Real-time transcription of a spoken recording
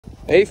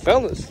Hey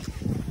fellas,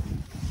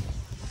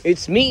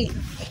 it's me,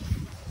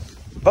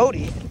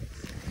 Bodhi,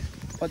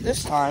 but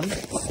this time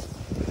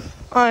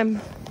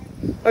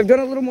I've done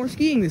a little more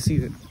skiing this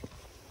season.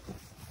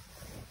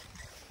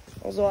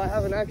 Although I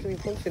haven't actually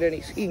posted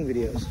any skiing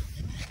videos,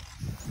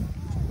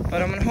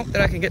 but I'm gonna hope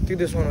that I can get through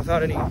this one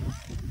without any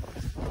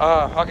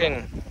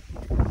fucking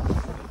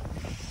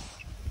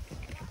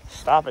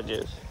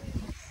stoppages.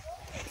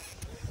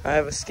 I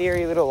have a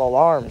scary little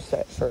alarm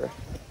set for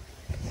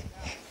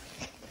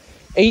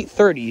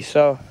 8:30,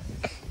 so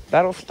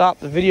that'll stop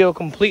the video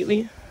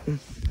completely,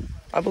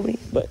 I believe.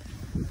 But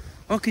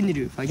what can you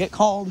do? If I get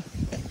called,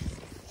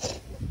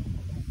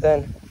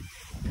 then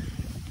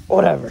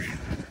whatever.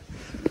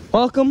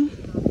 Welcome.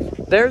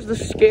 There's the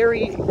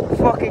scary,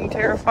 fucking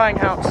terrifying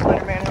house,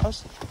 Slenderman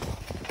house.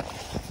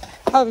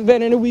 Haven't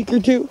been in a week or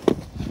two.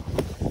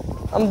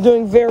 I'm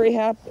doing very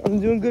happy. I'm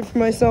doing good for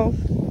myself.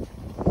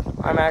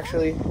 I'm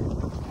actually.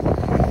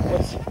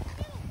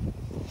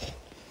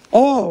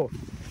 Oh.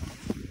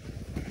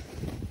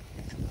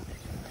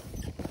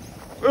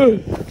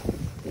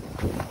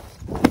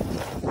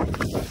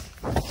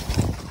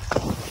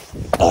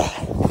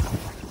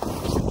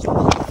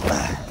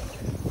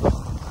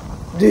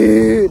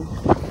 Dude,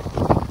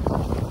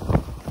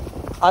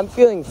 I'm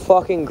feeling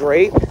fucking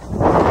great. My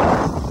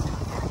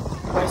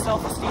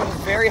self-esteem is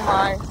very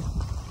high.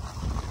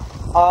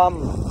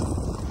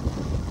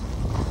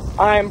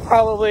 I'm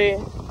probably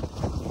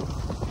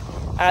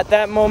at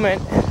that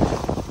moment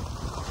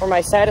where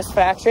my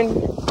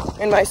satisfaction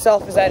in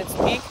myself is at its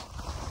peak.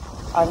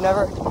 I've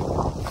never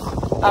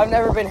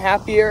been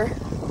happier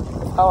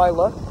with how I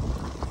look.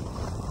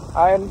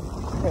 I'm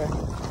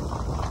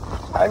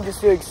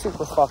just doing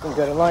super fucking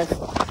good in life.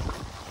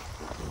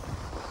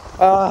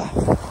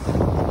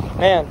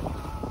 Man,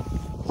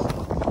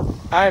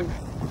 I'm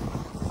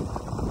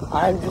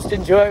just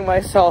enjoying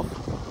myself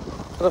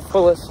to the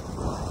fullest.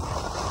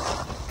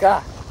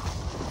 God,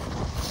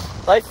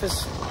 life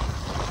is.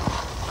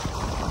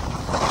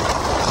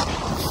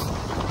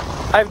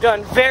 I've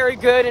done very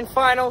good in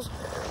finals.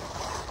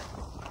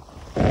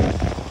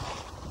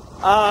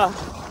 I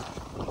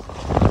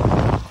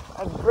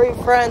have great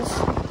friends.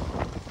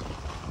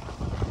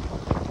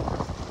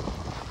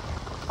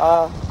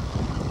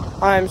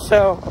 I'm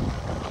so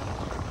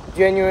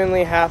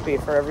genuinely happy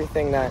for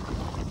everything that's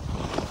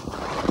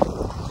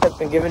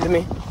been given to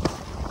me.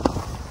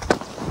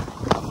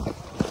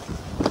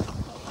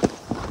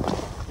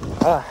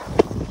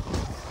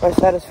 My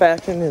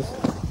satisfaction is,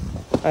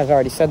 I've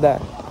already said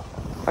that.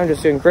 I'm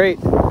just doing great.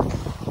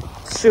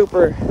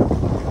 Super,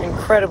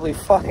 incredibly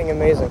fucking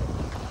amazing.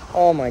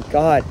 Oh my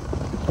God.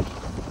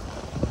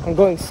 I'm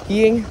going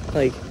skiing,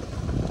 like,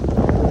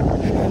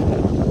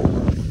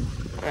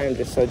 I am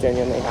just so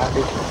genuinely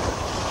happy.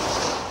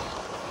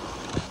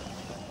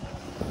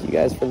 Thank you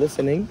guys for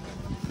listening.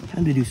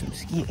 Time to do some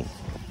skiing.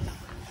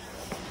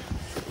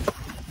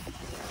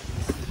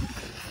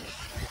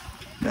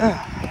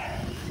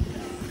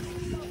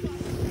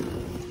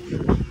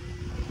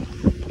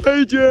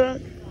 Hey, Jack.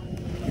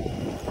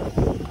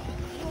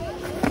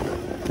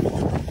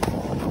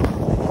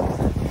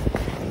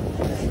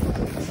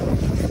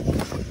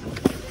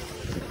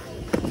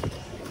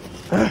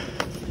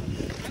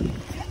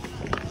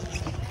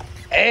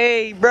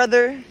 Hey,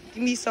 brother,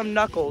 give me some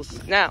knuckles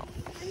now.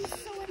 I'm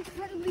so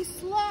incredibly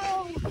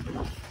slow.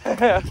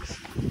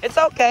 It's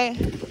okay.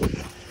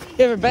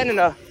 You ever been in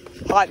a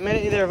hot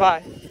minute? Neither have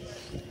I.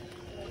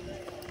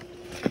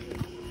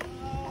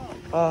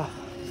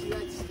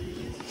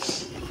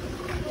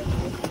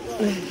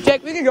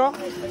 Jake, we can go.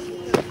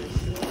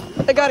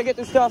 I gotta get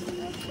this stuff.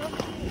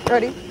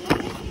 Ready?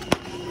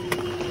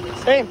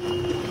 Same.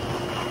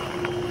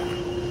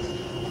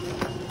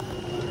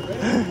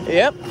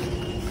 Yep.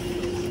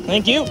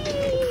 Thank you.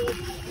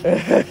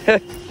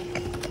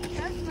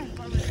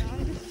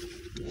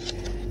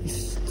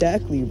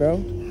 Exactly, bro.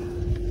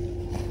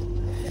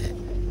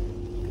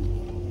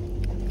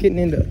 Getting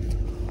into.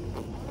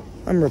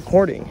 I'm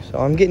recording, so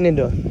I'm getting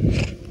into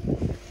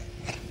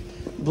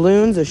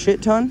balloons a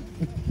shit ton.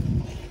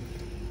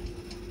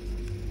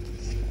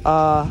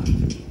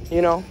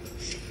 You know.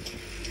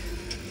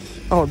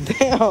 Oh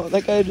damn!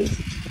 That guy just.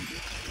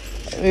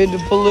 I'm into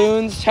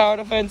balloons, tower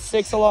defense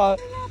 6 a lot.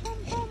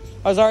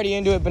 I was already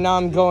into it, but now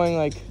I'm going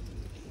like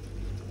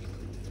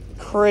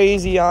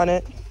crazy on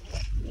it.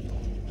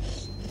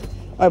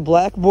 I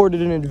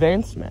blackboarded an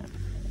advanced map,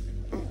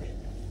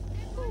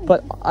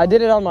 but I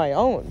did it on my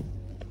own.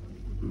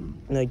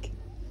 Like,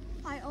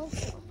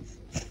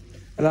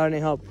 without any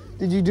help.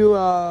 Did you do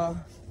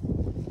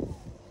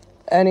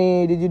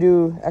Did you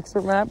do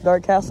expert map,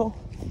 Dark Castle?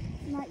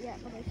 Not yet,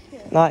 but I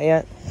should. Not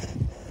yet.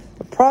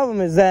 The problem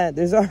is that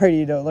there's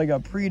already like a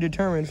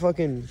predetermined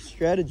fucking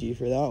strategy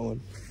for that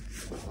one.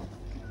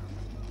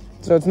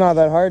 So it's not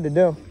that hard to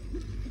do.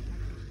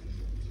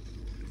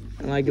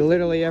 And like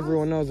literally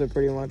everyone knows it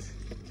pretty much.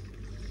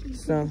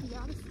 So,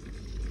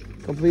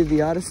 complete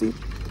the Odyssey.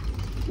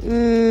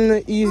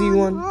 The easy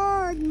one.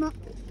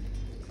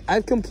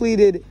 I've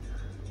completed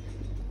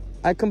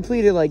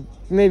like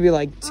maybe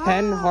like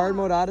 10 hard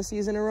mode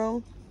Odysseys in a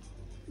row.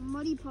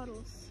 Muddy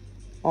puddles.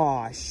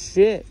 Aw,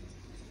 shit.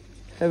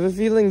 I have a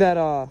feeling that,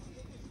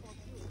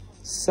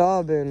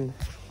 sub and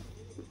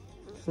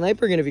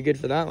sniper are gonna be good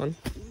for that one.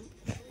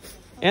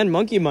 And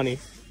monkey money.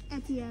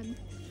 At the end.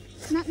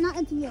 Not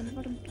at the end,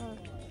 but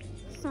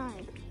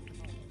side.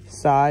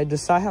 Side.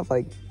 Does Side have,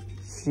 like,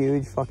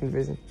 huge fucking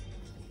vision?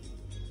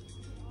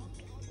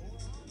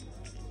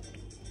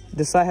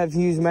 Does Side have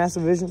huge,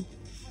 massive vision?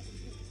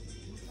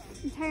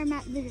 Entire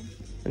map vision.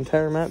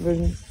 Entire map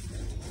vision?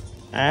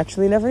 I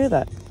actually never knew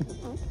that.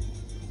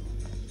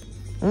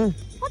 Oh.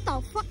 What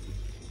the fuck?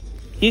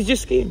 He's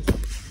just skiing.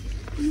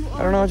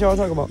 I don't know what y'all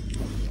talking about.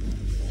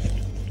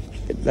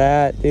 Look at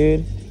that,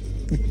 dude.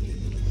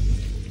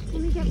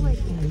 Let me get like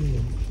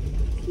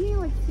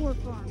 4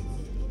 farms.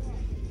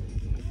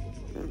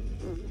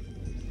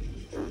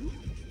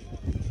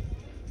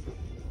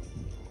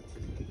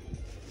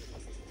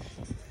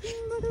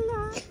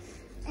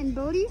 And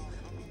BODHI?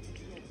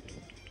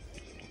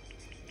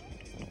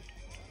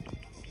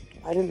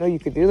 I didn't know you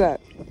could do that.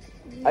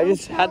 I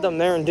just had them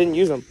there and didn't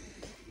use them.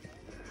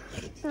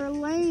 They're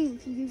lame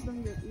to use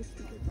them.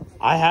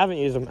 I haven't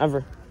used them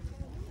ever.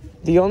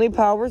 The only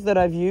powers that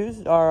I've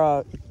used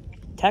are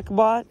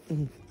TechBot,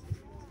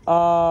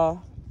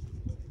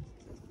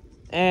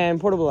 and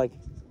portable leg.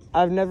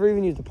 I've never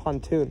even used a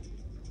pontoon.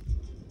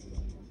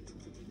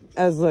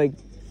 As like,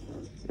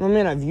 I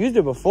mean, I've used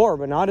it before,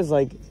 but not as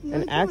like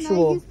an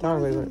actual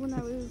town equipment. When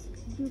I was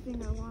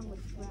goofing along with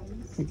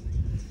friends.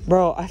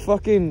 Bro, I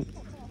fucking,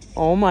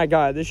 oh my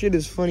god, this shit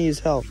is funny as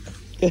hell.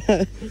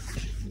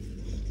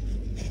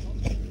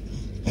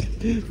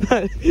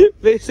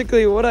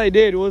 Basically, what I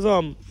did was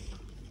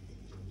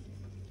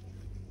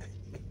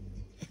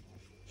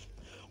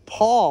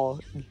Paul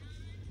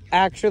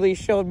actually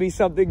showed me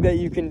something that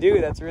you can do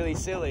that's really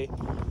silly.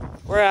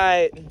 Where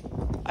I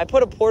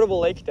put a portable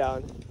lake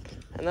down,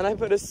 and then I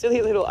put a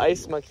silly little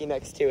ice monkey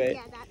next to it.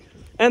 Yeah, that.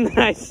 And then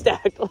I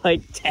stacked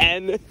like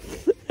 10.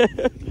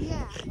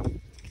 Yeah.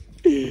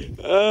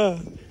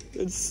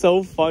 It's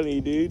so funny,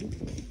 dude.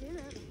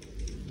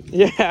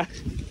 Yeah.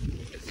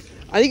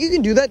 I think you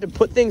can do that to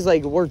put things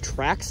like where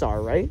tracks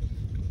are, right?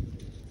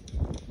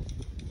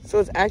 So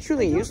it's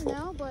actually useful.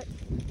 No, but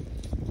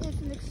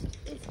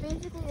it's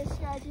basically a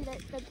strategy that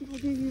people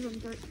do use on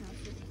dirt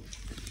paths.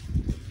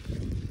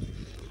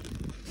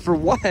 For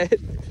what?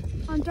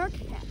 On dirt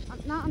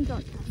paths, not on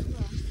dirt paths.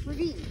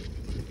 Ravine.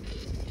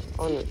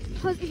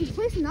 Because if you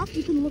place enough,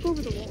 you can look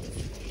over the walls.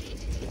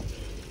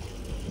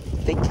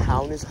 They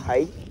count as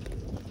height?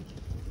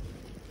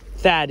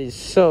 That is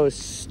so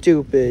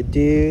stupid,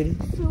 dude.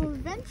 So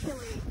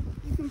eventually,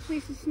 you can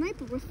place a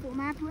sniper with full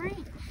map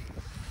range.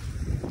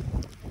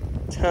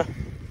 Huh.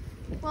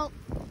 Well,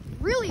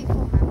 really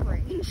full map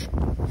range.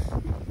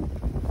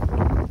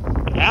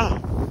 Yeah.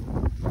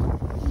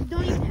 You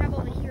don't even have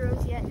all the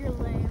heroes yet. You're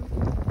lame.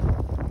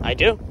 I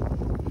do.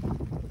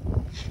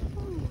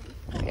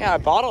 Yeah, I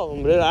bought all of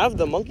them, but I have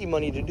the monkey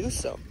money to do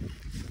so.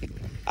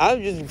 I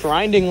was just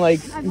grinding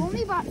like... I've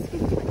only bought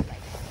skins.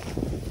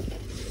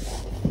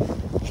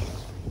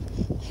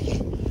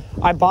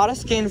 I bought a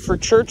skin for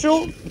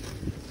Churchill,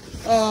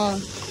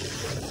 and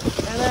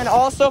then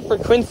also for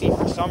Quincy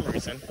for some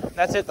reason.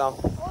 That's it though.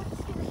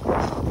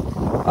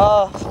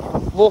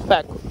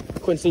 Wolfpack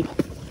Quincy.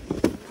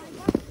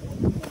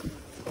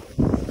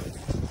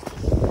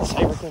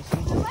 Cyber Quincy.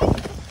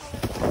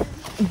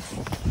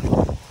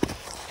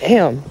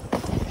 Damn.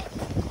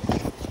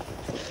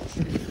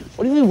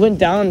 What if we went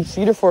down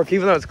Cedar Fork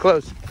even though it's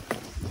close?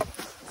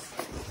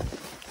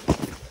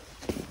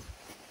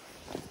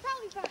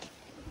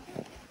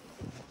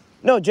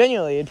 No,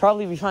 genuinely, it'd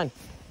probably be fine.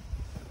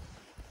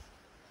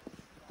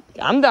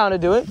 I'm down to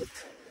do it. You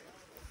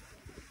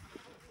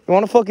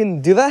want to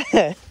fucking do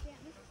that?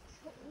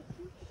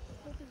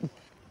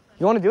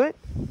 You want to do it?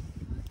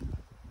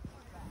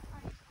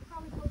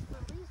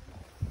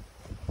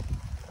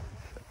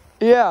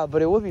 Yeah,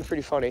 but it would be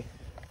pretty funny.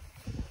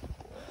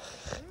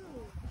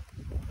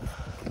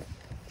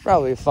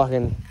 Probably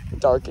fucking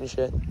dark and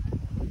shit.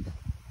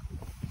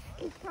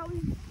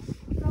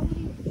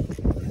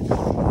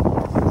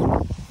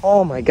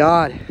 Oh my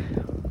god.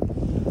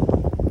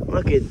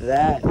 Look at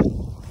that.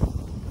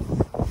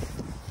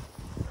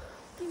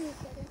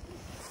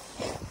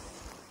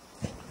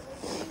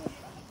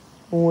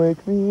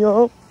 Wake me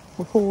up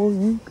before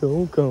you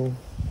go.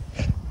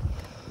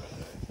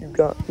 You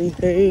got me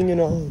hanging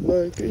on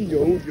like a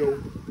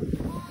yo-yo.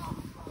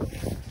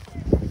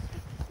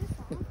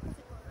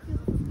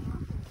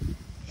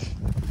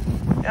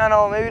 Yeah,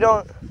 no, maybe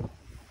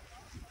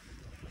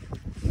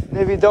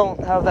don't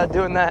have that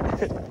doing that.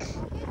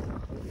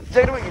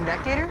 Take it about your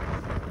neck gator?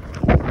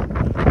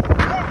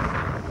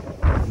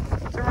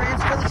 It's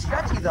really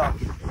stretchy though.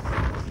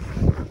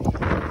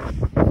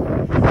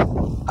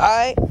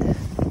 Alright.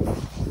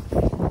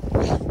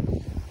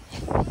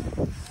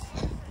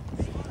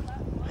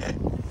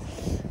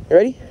 You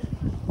ready?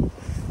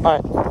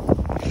 Alright.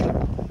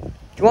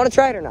 Do you want to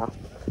try it or no?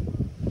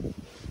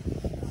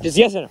 Just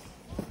yes or no?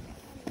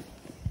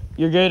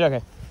 You're good?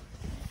 Okay.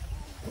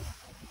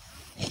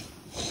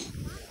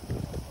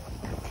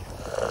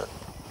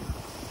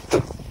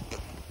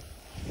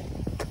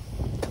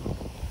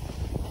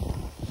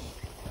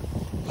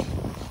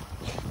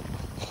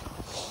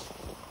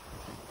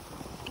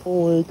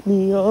 Wake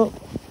me up.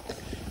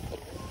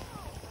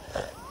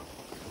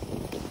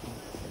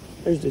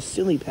 There's this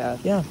silly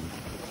path, yeah.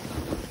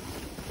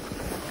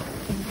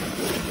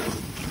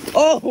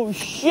 Oh,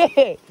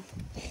 shit!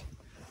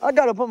 I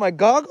gotta put my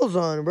goggles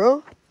on,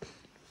 bro.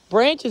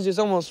 Branches just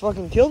almost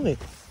fucking killed me.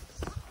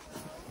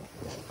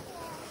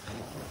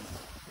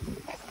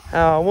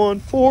 How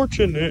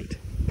unfortunate.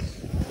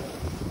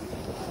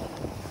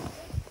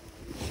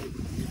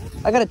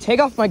 I gotta take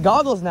off my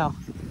goggles now.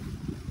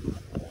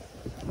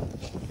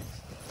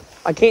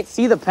 I can't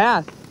see the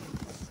path.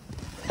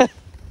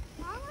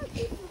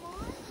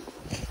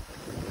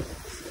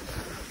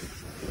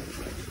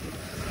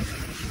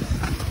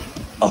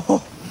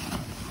 Oh.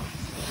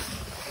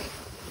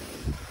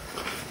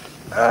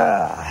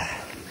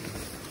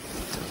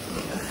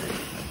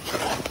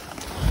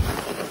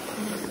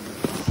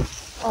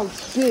 Oh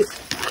shit.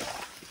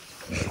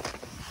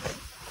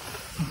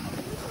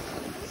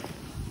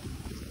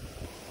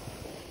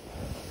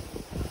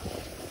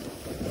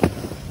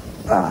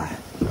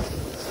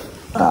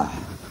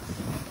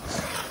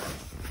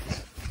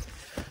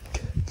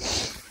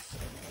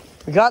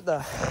 We got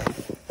the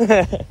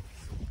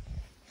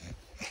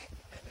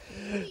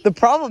The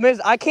problem is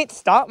I can't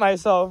stop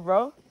myself,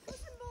 bro.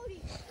 Listen,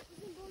 Bodhi.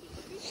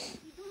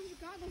 You don't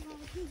have goggles on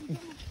because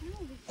you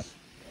don't have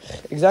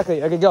cameras.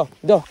 Exactly. Okay, go.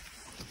 Go.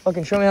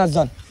 Fucking show me how it's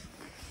done.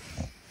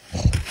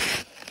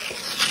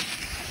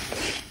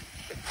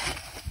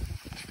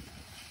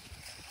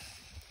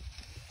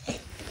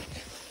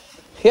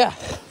 Yeah.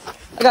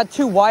 I got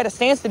too wide a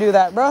stance to do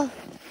that, bro.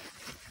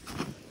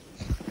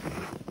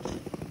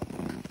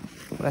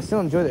 But I still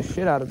enjoy the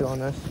shit out of doing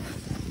this.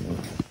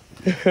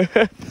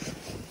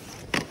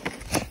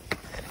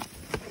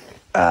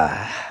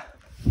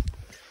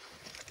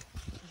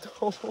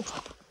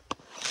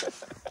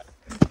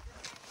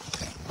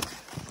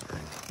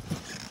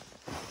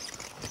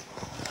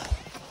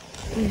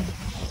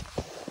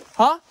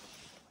 Huh?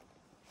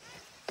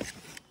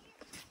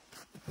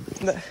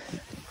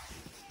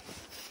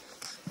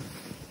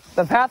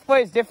 The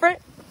pathway is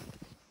different?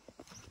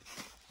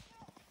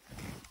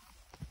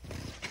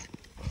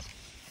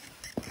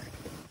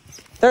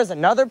 There's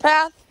another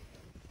path?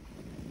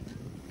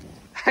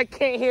 I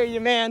can't hear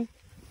you, man.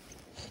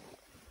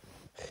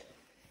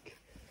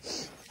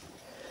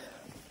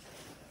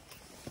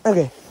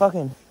 Okay,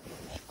 fucking.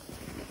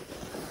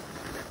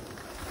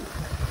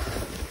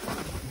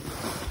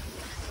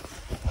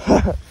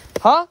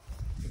 Huh?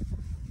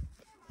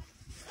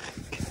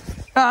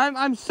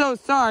 I'm so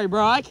sorry,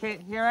 bro. I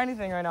can't hear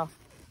anything right now.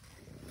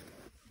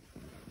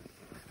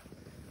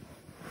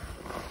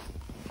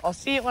 I'll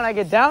see it when I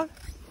get down.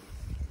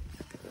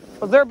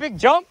 Was there a big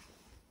jump?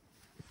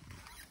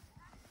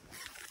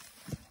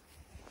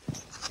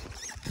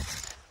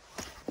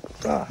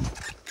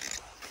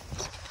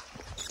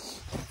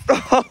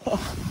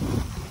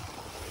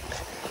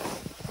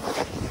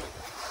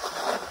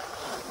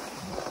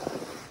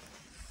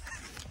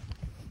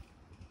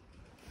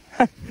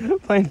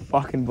 Playing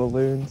fucking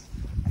balloons.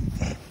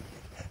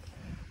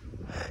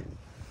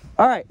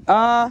 All right,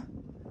 oh,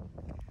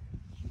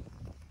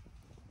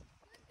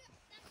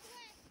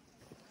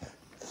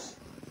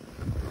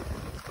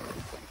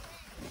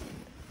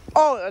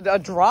 a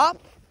drop?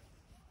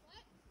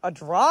 A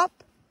drop?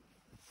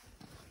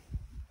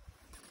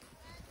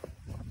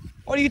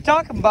 What are you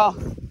talking about?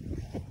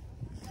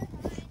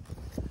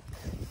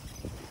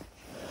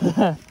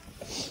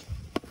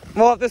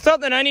 Well, if there's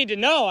something I need to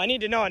know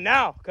it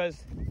now, because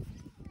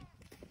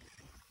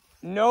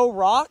no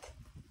rock?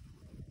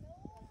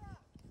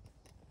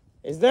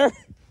 Is there?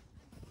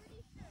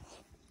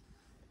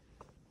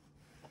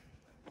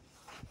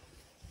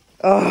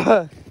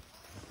 You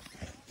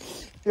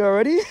all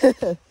ready?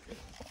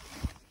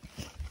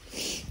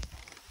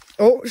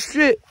 Oh,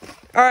 shit.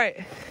 All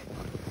right.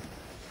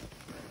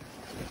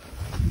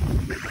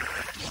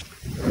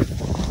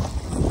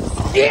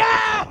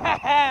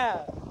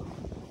 Yeah!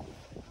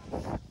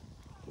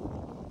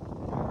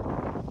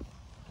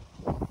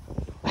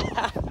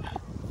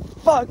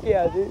 Fuck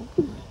yeah, dude.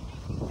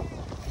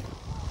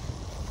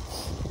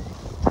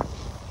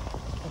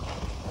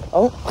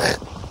 Oh.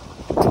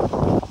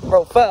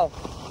 Bro, fell.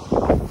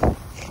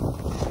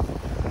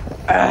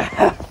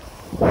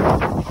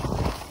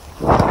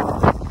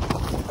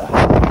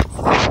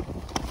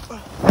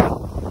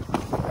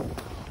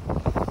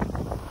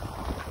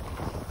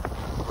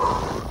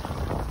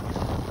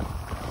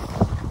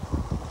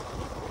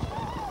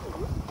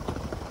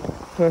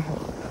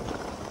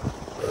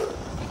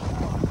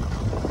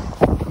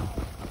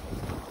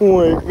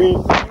 Wake me.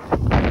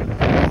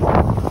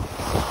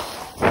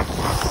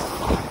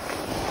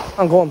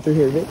 I'm going through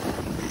here, bitch.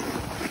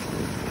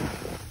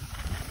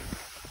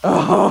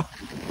 Oh.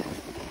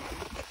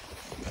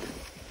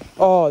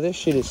 Oh, this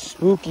shit is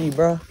spooky,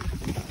 bro.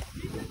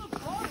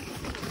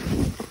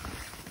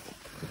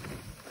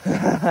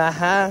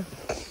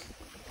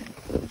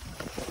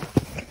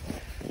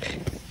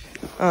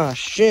 Oh,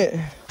 shit.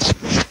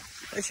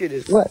 That shit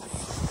is wet.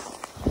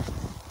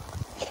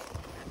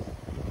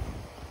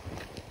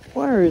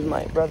 Where is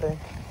my brother?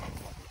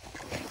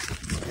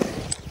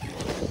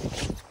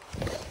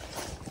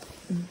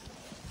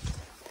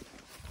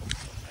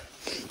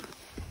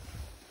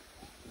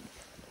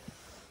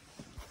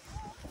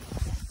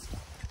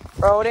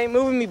 Bro, it ain't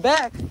moving me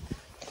back.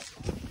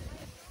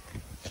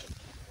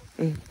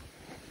 Give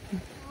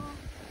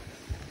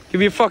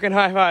me a fucking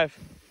high five.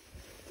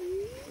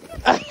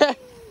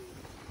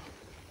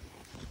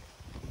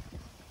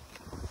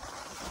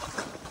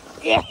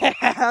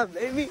 Yeah,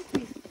 baby.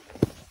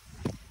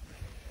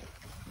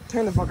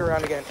 Turn the fuck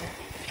around again.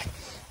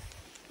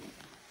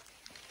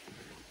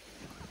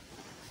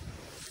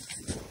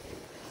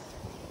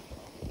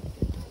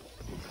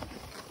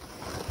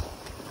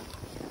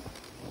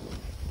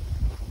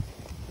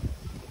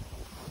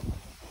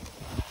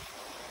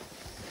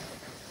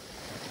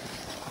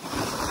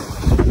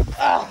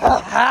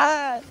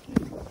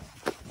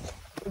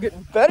 I'm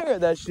getting better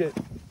at that shit.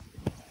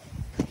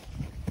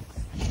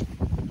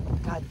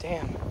 God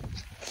damn.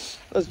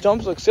 Those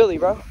jumps look silly,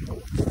 bro.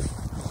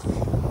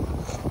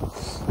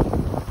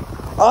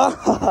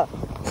 Ah,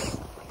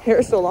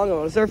 hair's so long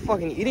ago. They're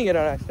fucking eating it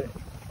on accident.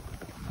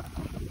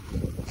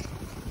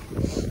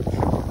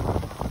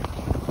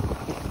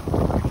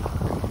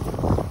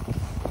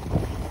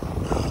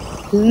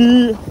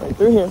 Right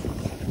through here.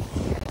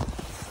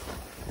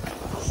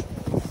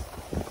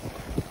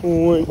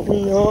 Wait,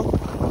 y'all.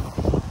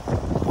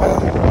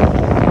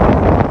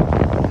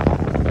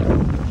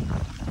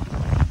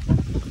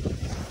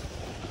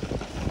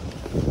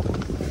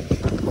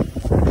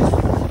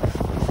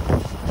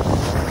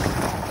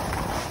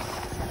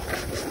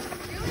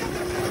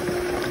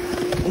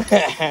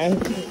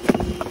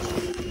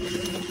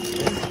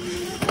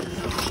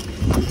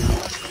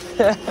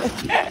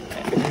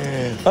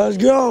 Let's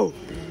go.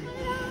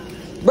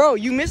 Bro,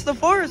 you missed the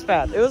forest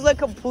path. It was like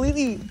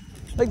completely,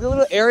 like the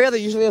little area that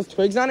usually has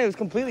twigs on it, was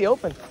completely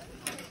open.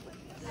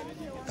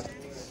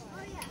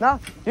 Nah,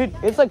 dude,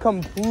 it's like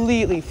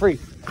completely free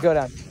to go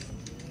down.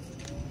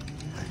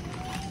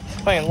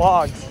 Playing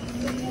logs.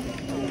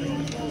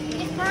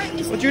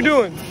 What you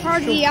doing?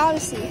 Part of the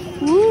Odyssey.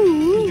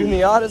 You're doing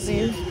the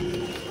Odyssey.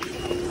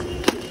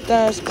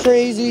 That's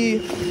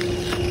crazy.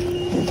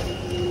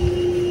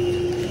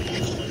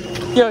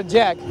 Yo,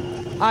 Jack,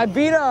 I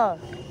beat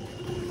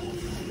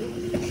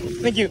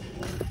thank you.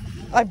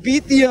 I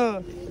beat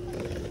the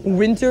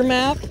winter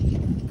map.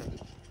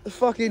 The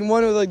fucking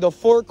one with like the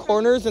 4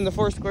 corners and the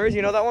 4 squares.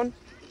 You know that one?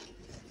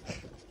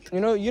 You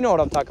know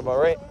what I'm talking about,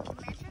 right?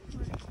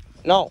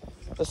 No,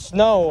 the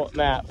snow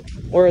map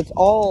where it's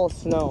all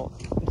snow.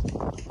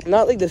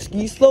 Not like the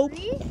ski slope,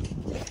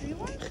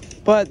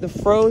 but the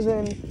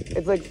frozen.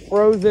 It's like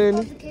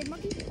frozen.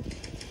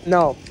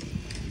 No.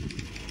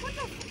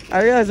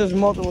 I realize there's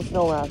multiple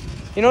snow maps.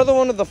 You know the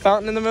one with the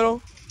fountain in the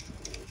middle?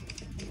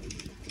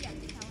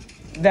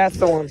 That's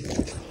the one.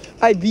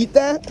 I beat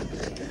that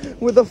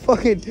with a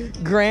fucking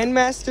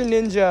Grandmaster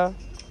Ninja,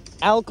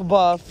 elk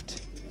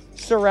buffed,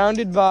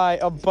 surrounded by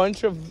a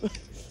bunch of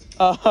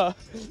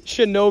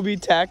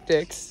shinobi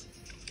tactics.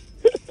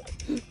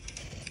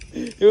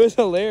 It was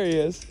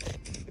hilarious.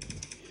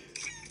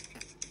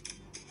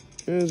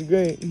 It was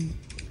great.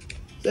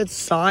 Is that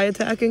Psy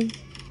attacking?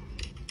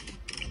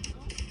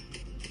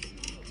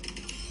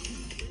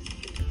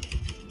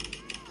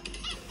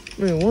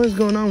 Man, what is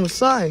going on with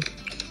Psy?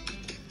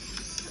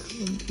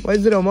 Why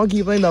is it a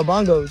monkey playing the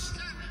bongos?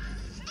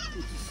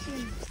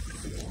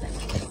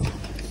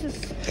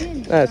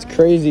 That's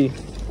crazy.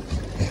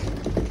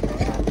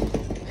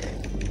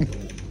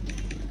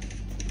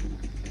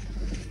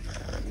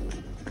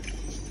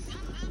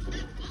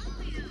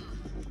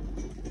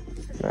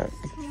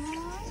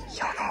 You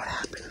don't know what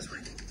happens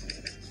when you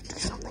do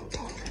something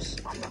dangerous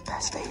on the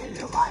best day of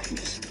your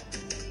lives.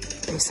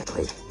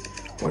 Basically,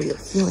 where you're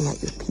feeling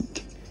at your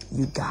peak,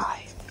 you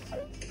die.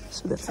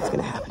 So that's what's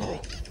gonna happen to me.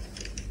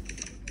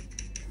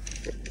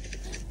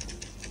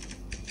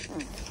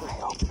 I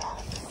hope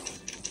not.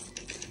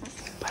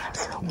 But I'm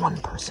sure one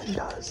person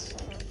does.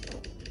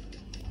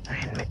 I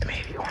mean,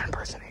 maybe one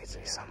person hates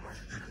me somewhere.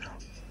 I don't know.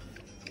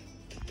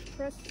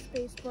 Press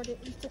space bar to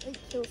instantly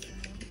kill someone.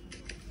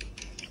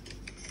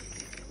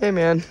 Hey,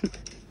 man.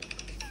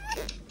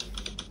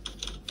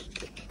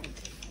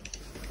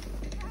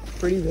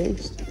 Pretty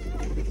based.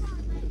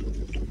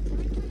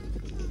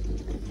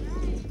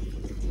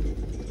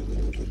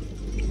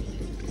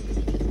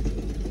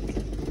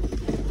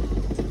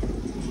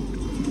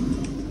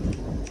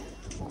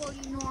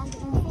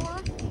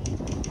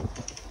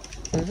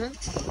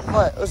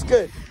 What? What's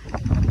good?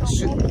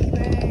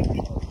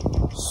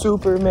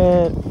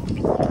 Superman.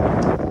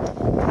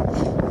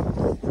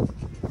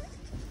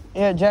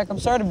 Yeah, Jack, I'm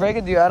sorry to break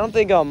it to you. I don't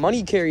think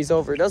money carries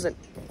over, does it?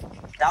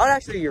 That would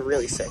actually be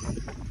really sick.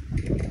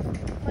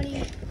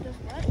 Money does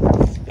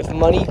what? If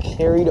money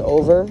carried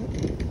over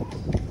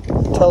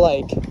to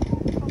like...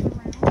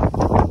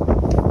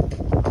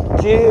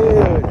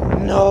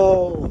 Dude,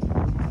 no.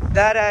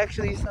 That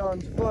actually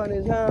sounds fun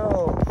as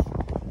hell.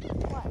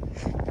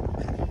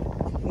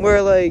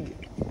 Where like,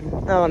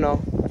 I don't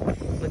know,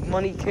 like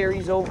money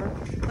carries over.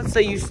 Let's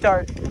say you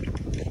start,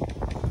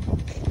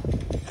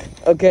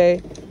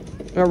 okay,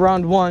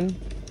 around 1,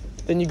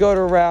 then you go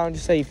to around,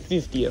 say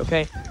 50,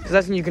 okay? Because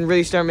that's when you can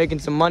really start making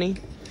some money.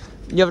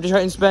 You have to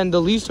try and spend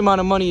the least amount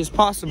of money as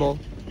possible.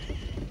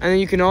 And then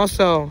you can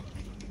also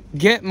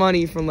get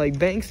money from like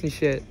banks and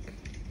shit.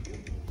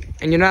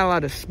 And you're not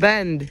allowed to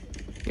spend.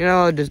 You're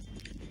not allowed to,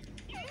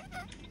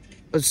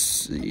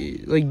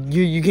 like,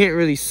 you can't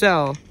really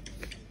sell.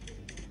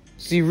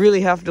 So you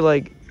really have to,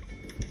 like,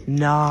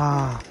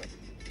 nah.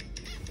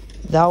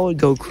 That would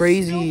go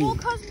crazy. Snowball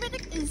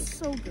cosmetic is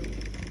so good.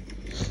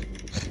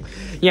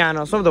 Yeah, I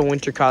know. Some of the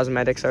winter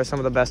cosmetics are some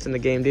of the best in the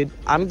game, dude.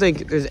 I don't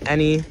think there's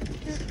any.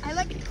 I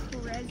like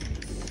presents.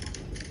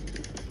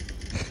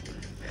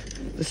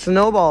 The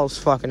snowball is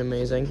fucking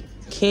amazing.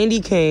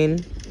 Candy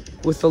cane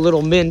with the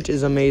little mint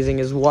is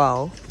amazing as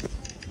well.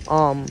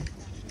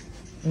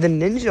 The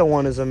ninja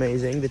one is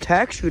amazing. The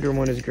tack shooter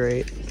one is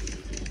great.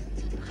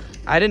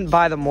 I didn't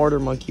buy the mortar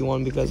monkey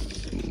one because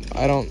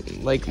I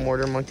don't like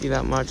mortar monkey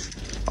that much.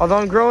 Although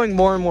I'm growing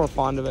more and more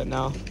fond of it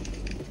now.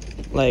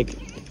 Like,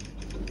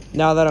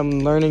 now that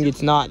I'm learning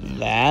it's not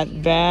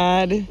that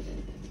bad.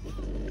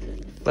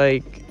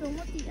 Like, Don't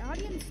let the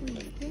audience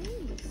leave,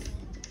 please.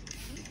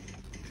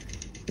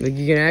 Like,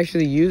 you can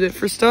actually use it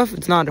for stuff.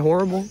 It's not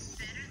horrible.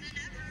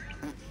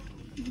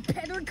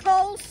 Better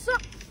call Saul.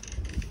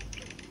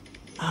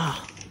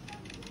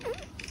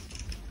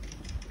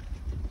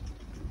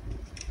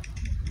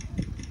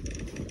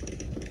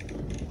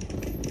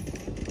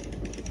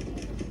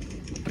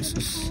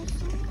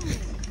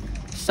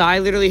 Psy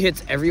literally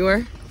hits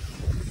everywhere.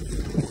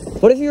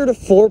 What if you were to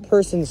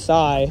 4-person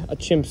Psy a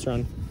chimp's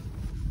run?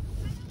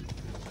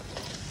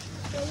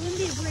 That wouldn't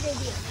be a great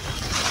idea.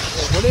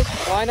 Would it?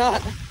 Why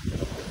not?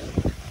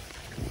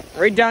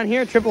 Right down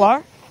here, triple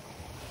R.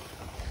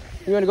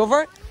 You want to go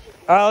for it?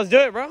 All right, let's do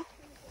it, bro.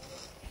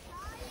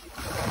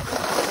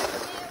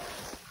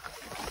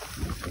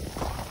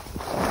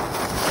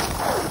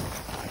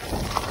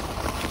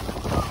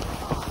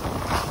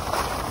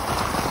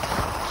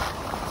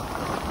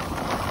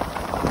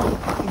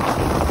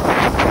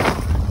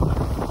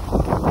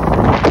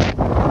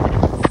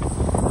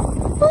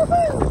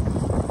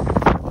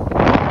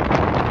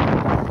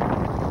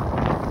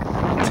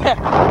 I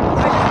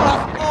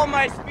lost all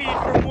my speed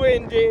from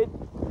wind, dude.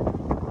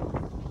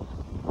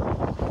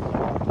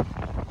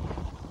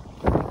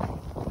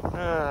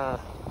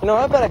 You know,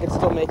 I bet I could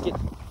still make it.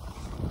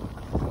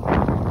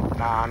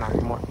 Nah, not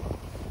anymore.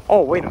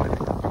 Oh, wait a minute.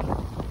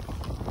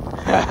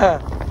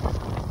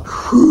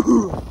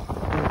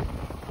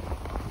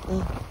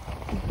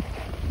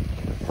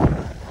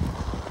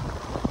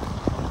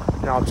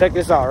 Now, check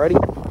this out. Ready?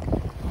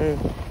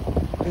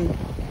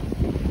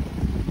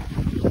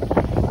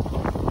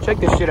 Check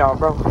this shit out,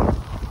 bro.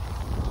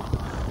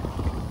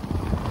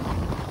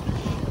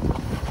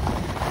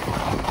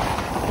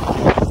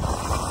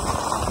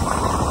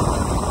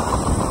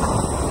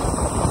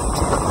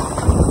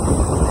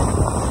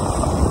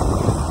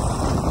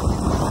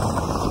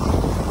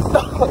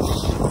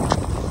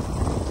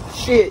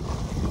 Shit.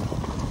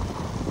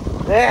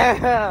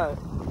 Yeah.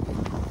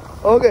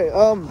 Okay, I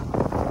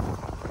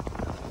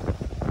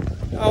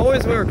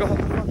always wear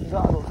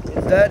goggles.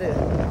 Is that it?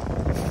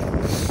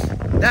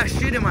 That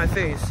shit in my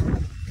face.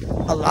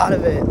 A lot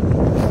of it.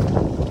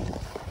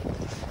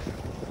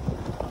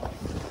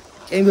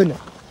 Ain't good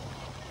now.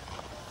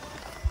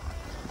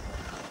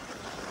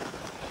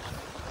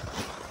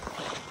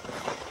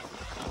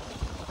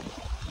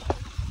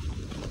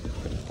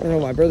 I don't know,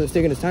 my brother's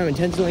taking his time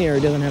intentionally or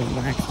he doesn't have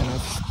maxed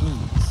enough skis.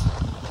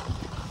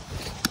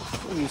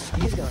 Ooh, these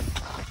skis going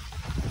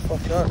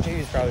fucked up.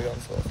 He's probably going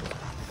slow.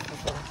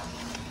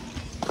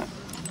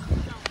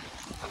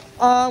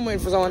 I'm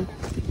waiting for someone.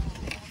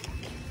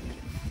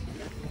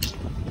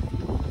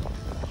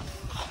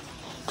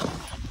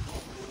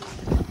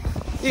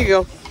 Here you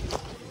go.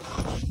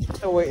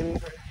 Still waiting.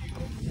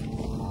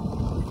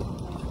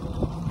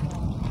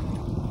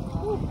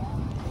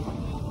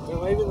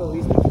 Maybe the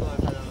least people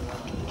I've had on the run.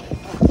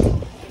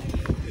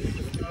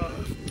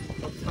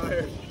 I'm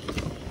tired.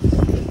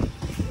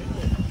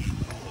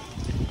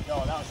 No,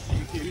 that was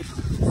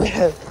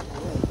sick.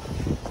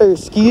 Are your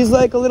skis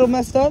like a little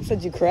messed up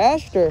since you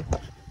crashed, or?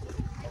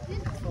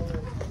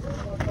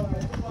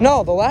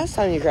 No, the last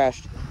time you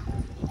crashed.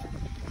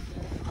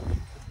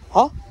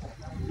 Huh?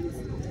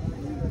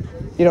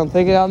 You don't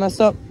think it got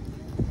messed up?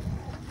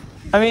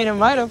 I mean, it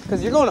might have,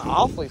 because you're going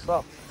awfully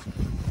slow.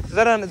 Is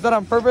that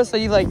on purpose? Are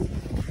you like,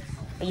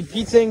 are you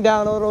pizzaing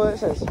down a little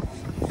bit?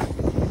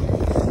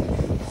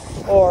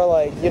 Or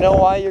like, you know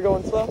why you're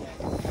going slow?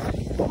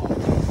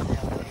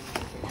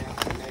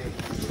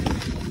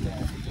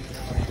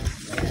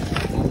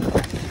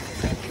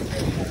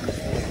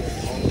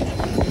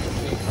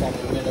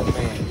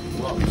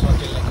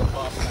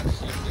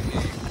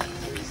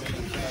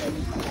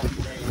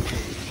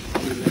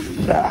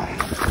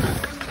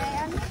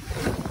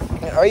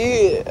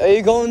 Are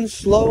you going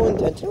slow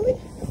intentionally?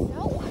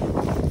 No.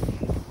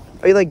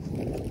 Are you like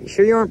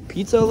sure you aren't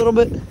pizza a little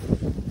bit?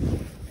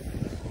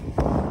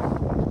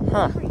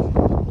 Huh.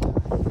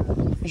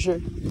 You sure?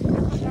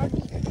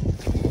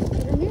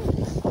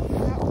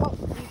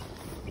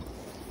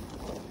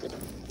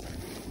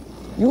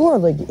 You are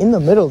like in the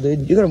middle,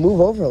 dude. You gotta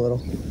move over a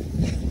little.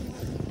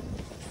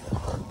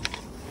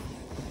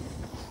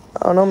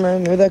 I don't know,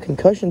 man. Maybe that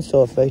concussion's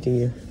still affecting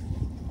you.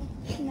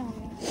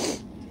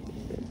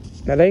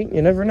 That ain't,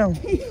 you never know.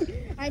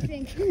 I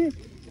think.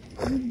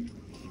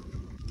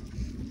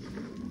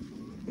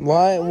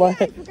 Why? Oh, Why? yeah,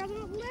 I forgot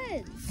about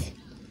leads.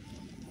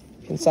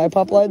 Can side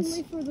pop leads?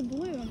 Wait for the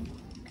balloon.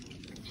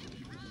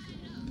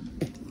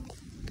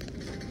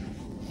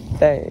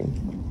 Dang.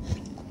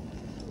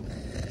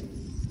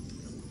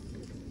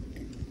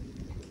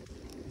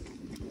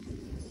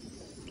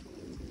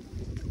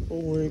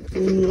 Wake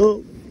me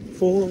up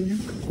for you.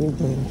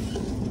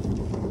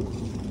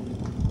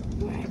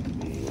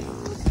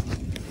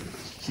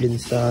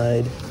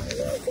 Inside.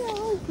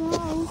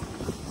 Go.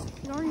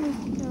 It already has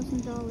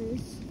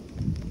 $2,000.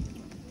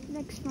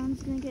 Next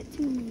round's gonna get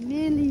 2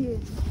 million.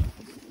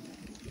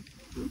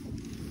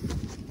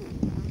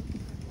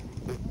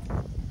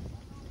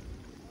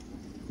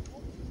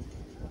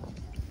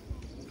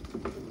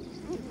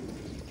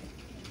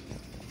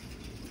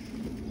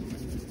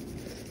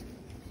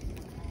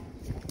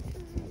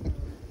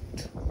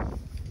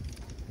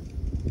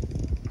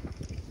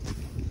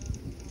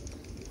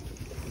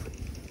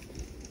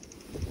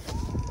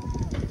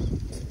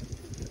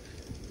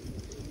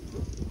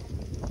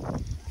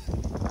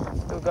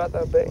 Still got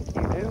that bank,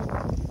 you do?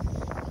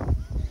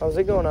 How's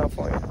it going out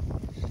for you?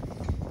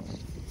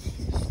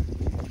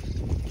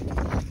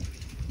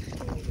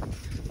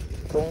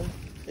 Cold?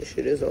 This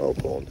shit is all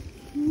cold.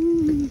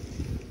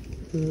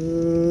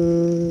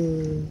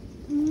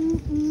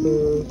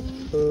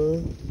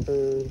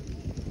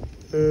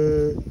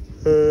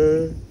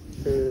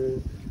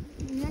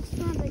 Next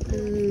round, like,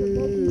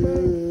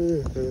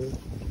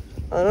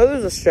 I know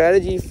there's a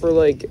strategy for,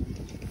 like,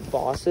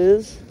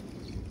 bosses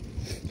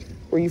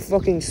where you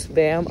fucking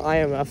spam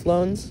IMF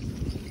loans.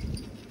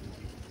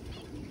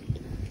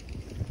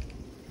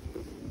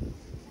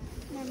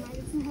 never mind,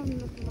 it's not having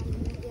enough money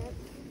in it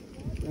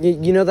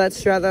yet. You know that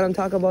strat that I'm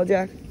talking about,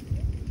 Jack?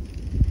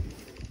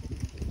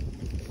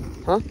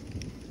 Huh?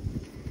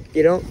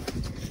 You don't?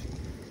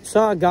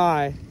 Saw a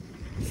guy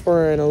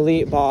for an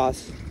elite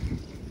boss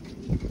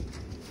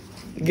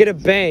get a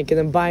bank and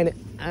then buy an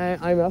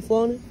IMF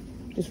loan.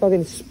 Just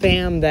fucking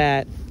spam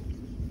that.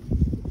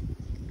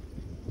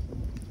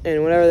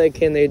 And whenever they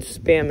can, they'd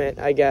spam it,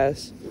 I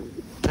guess.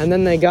 And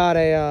then they got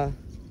a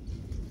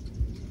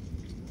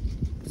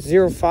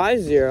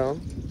 050. I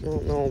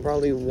don't know,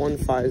 probably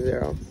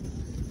 150.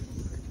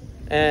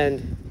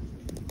 And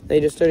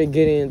they just started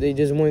getting it. They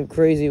just went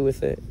crazy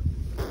with it.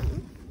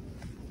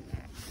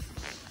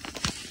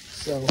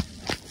 So.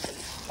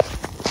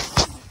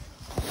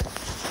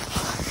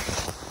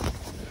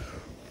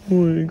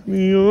 Wake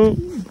me up.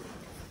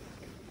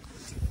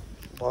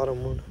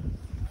 Bottom one.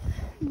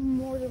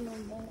 More than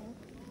one ball.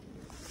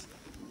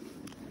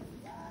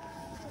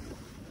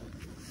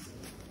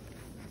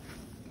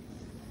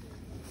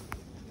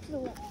 To the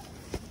left.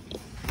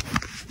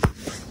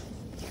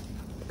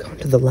 Going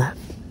to the left.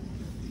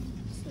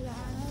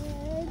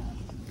 Slide.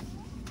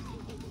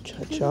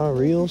 Cha-cha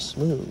real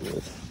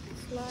smooth.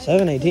 Slide.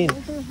 7:18.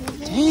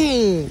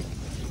 Dang!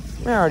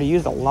 I already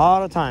used a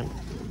lot of time.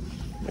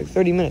 Like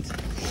 30 minutes.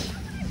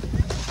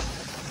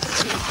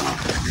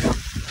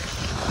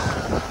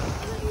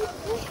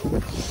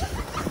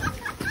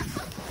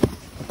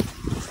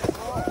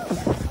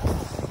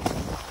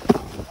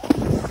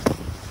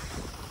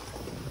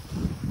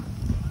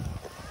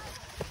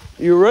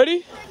 You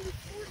ready?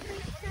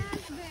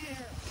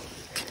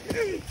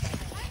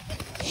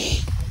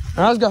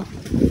 All right, let's go.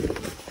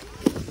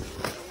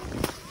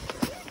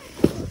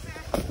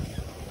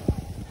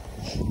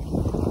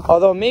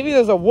 Although maybe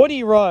there's a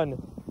woody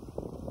run.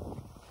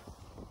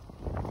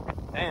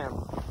 Damn.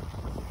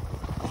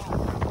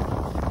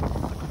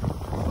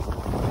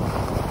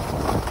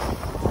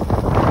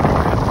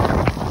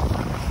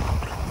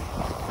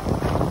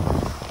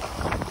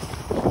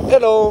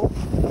 Hello.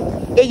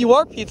 Yeah, you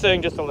are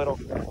pizzaing just a little.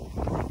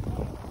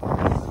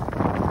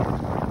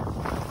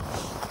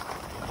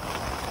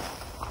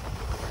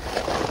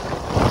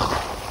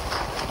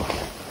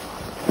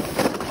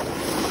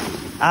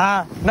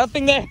 Ah,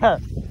 nothing there.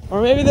 Or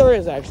maybe there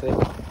is, actually.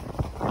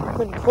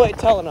 Couldn't quite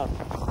tell enough.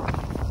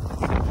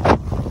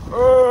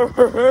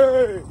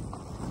 Hey.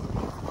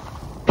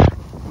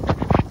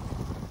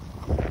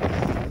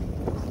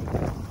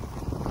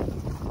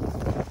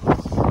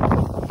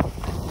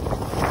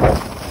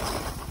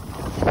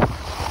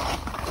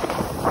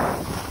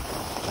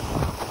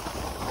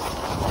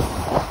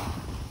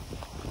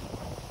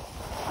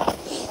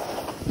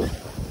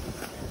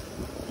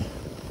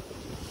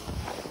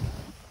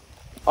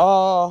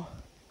 Oh,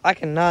 I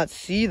cannot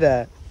see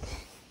that.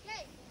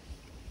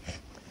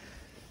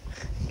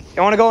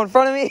 You want to go in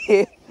front of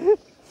me?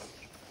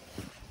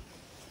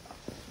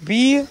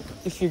 B,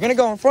 if you're going to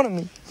go in front of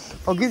me,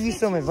 I'll give you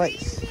some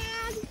advice.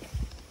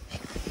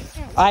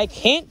 I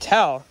can't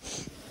tell.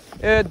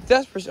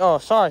 Desperate. Oh,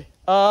 sorry.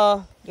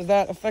 Does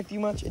that affect you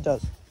much? It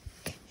does.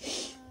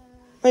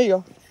 There you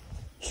go.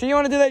 Sure you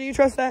want to do that? Do you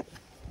trust that?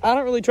 I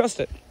don't really trust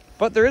it.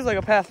 But there is like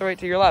a path right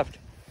to your left.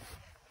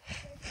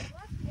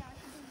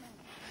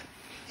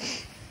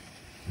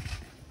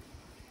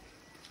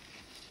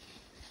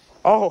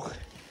 Oh.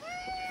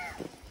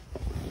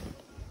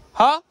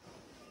 Huh?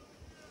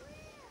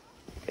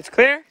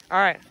 clear? All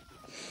right.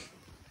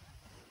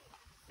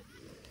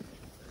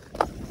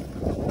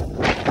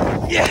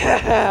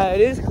 Yeah,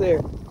 it is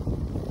clear.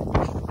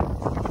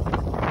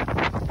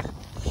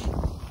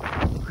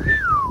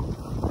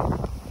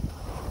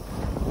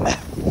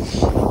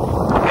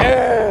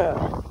 Yeah.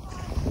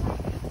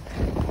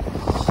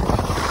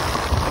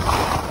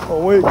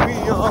 Oh, wake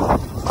me up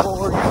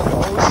before you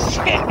go.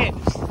 Shit.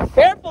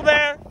 Careful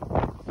there.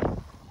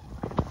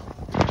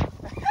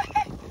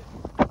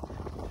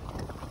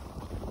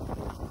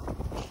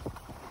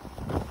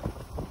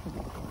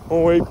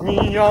 Oh, wake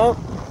me up.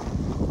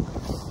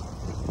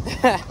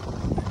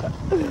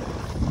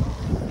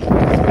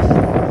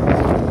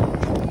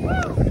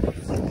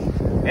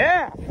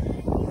 Yeah.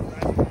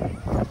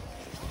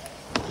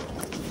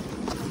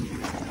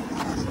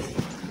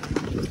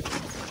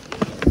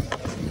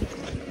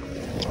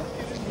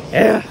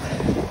 Yeah.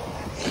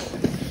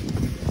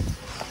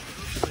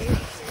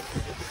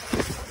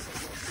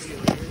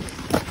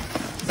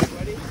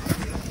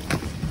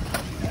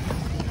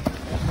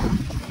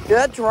 Dude,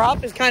 that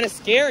drop is kind of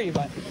scary,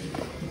 but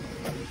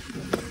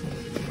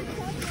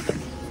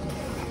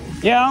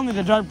yeah, only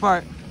the dark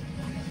part.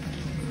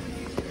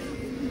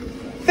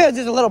 If it was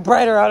just a little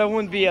brighter out, it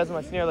wouldn't be as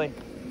much nearly.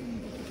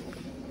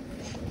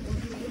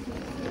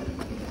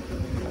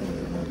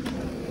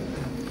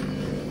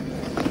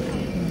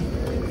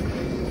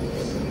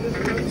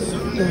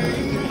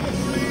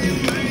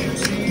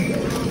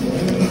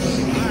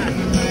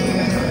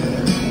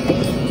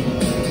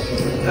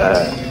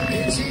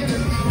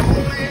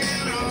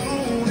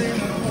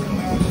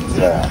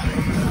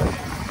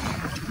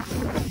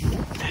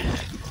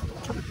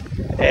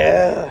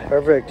 Yeah,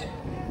 perfect.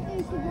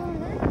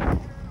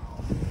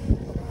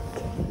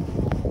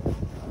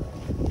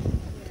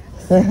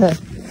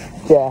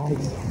 Yeah,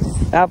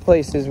 that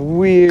place is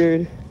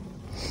weird.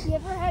 You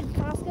ever had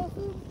Costco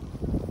food?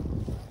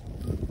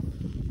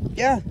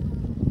 Yeah.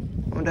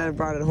 My dad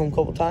brought it home a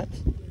couple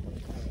times. You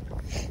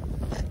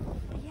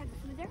had the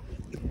food there?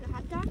 The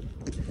hot dog?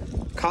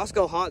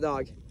 Costco hot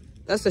dog.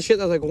 That's the shit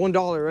that's like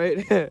 $1,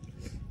 right?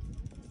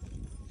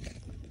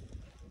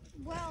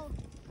 Well,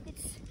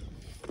 it's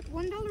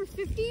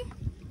 $1.50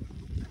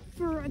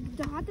 for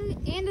the hot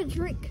dog and a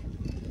drink.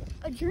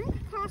 A drink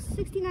costs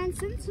 69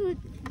 cents, so it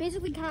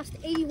basically costs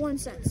 81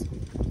 cents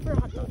for a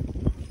hot dog.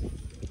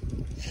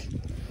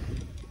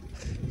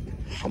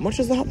 How much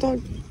is the hot dog?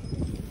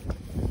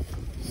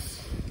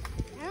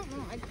 I don't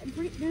know.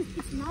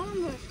 It's not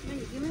on the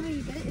menu. The only way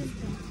you get it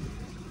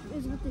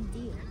is with the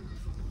deal.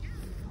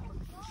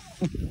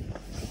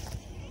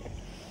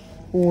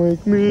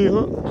 Wake me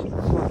up.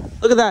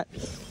 Look at that.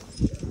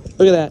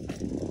 Look at that.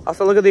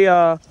 Also, look at the,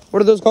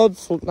 what are those called?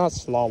 Not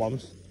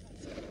slaloms.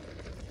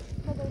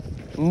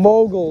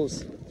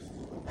 Moguls.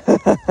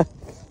 Death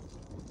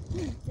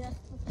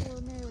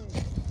before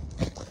marriage.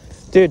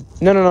 Dude,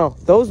 no.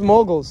 Those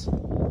moguls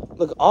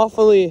look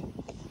awfully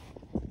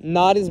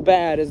not as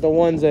bad as the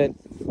ones that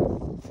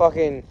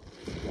fucking...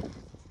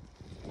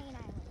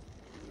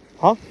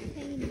 Huh?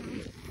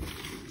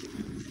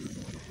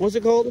 What's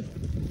it called?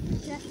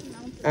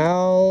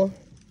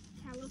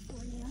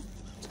 California.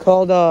 It's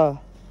called, California.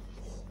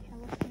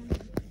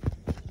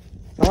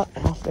 not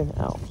Afton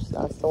Alps.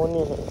 That's the one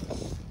you hate.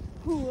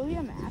 Who,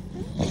 William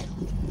Afton?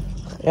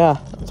 Yeah,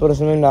 that's what it's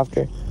named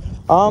after.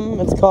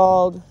 It's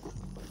called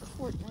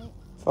Fortnite.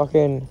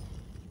 fucking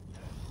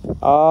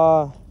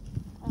Chicago?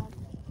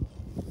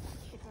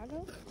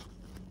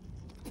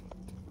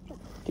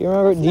 do you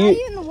remember That's not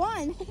even the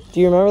one. do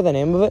you remember the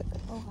name of it?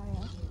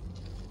 Ohio.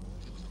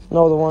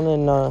 No, the one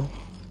in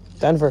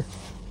Denver.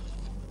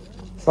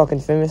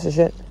 Fucking famous as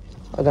shit.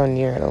 Or down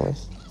near it at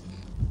least.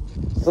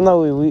 So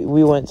no,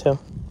 we went to.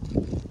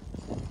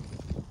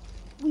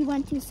 We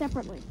went to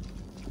separately.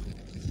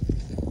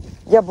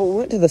 Yeah, but we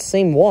went to the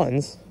same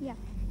ones. Yeah.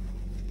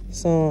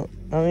 So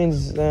that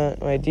means that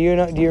wait, do you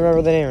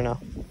remember the name or no?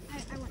 I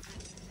went.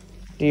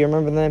 Do you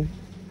remember the name?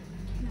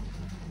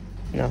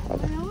 No. No,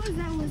 okay.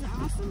 That was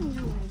awesome.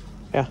 We went.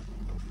 Yeah.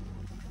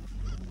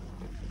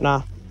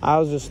 Nah, I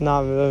was just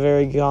not a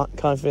very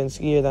confident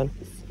skier then.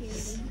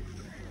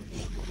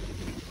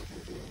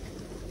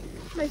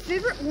 My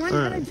favorite one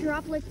had a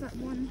drop like that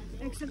one,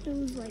 except it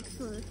was like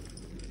for... I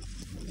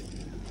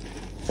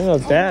think it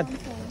was bad. I'm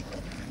sorry.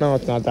 No,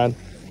 it's not bad.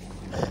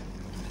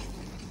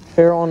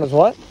 Favorite one was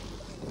what?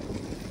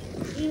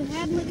 You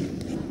had like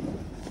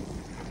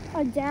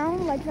a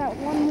down, like that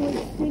one was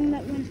thing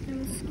that was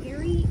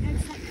scary,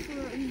 except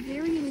for a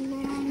very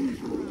long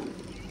drop.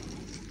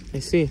 I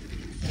see.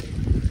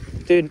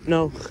 Dude,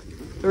 no.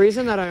 The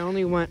reason that I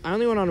only went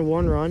on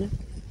one run,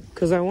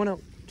 because I went up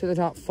to the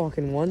top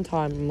fucking one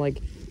time. I'm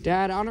like,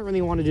 Dad, I don't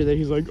really want to do that.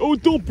 He's like, oh,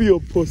 don't be a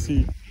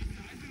pussy.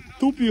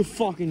 Don't be a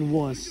fucking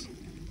wuss.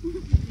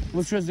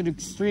 Which was an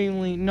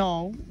extremely,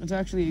 no, it's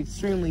actually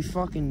extremely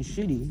fucking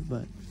shitty,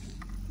 but.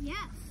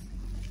 Yes.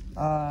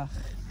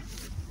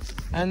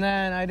 And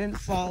then I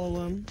didn't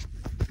follow him.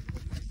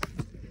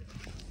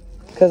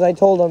 Because I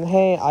told him,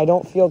 hey, I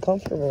don't feel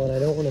comfortable and I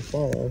don't want to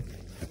follow.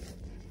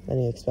 And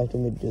he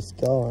expected me to just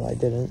go and I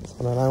didn't.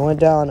 So then I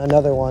went down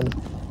another one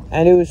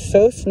And it was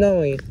so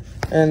snowy,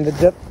 and the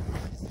depth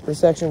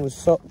perception was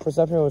so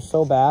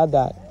bad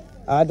that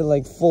I had to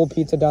like full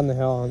pizza down the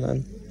hill, and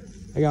then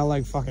I got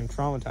like fucking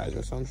traumatized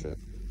or some shit.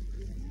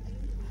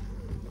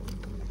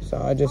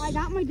 So I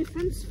got my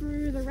defense for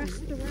the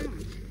rest of the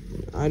round.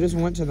 I just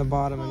went to the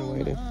bottom and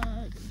waited.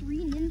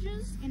 3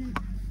 ninjas and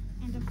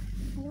a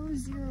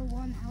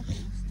 401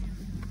 alchemist.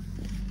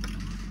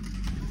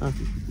 Huh.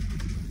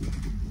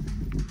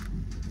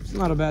 It's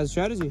not a bad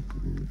strategy.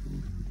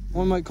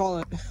 One might call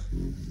it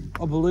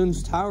a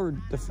balloon's tower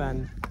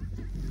defend.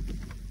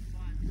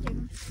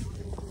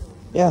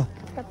 Yeah.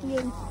 Got the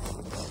in.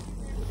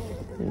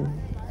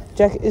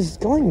 Jack, is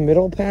going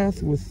middle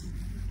path with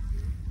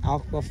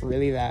alcohol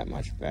really that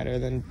much better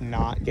than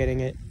not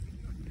getting it?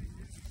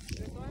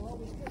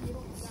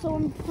 So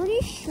I'm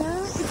pretty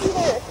sure it's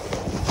either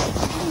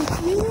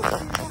you or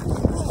left.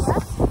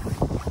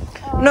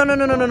 No.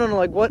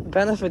 Like, what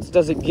benefits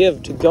does it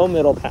give to go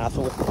middle path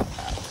with?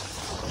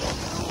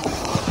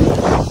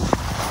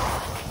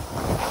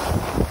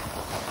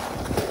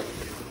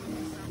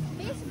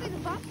 Basically, the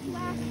buff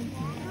lasts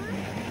longer.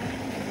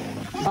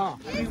 Oh.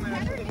 It's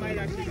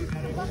better to do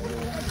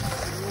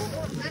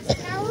less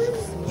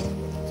hours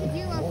to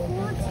do a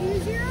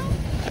 4-2-0.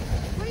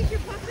 But if you're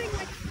buffing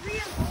like 3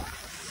 and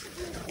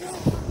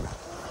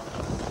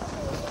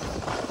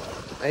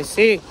 4, I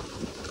see.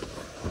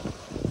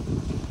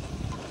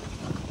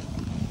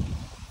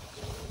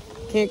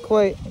 Can't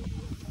quite.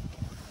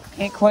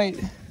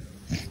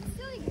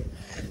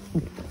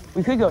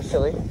 We could go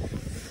silly.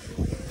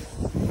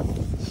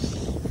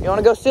 You want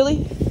to go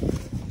silly?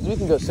 'Cause we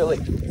can go silly.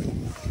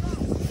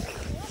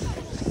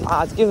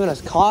 It's giving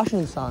us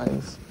caution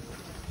signs.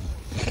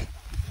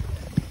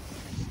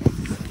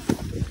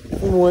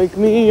 Wake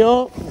me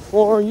up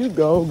before you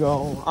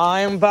go.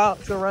 I am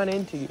about to run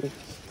into you.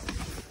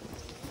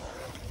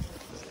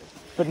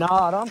 But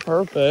not on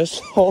purpose.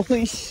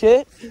 Holy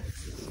shit.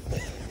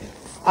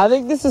 I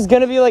think this is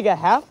gonna be like a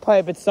half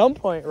pipe at some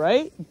point,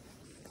 right?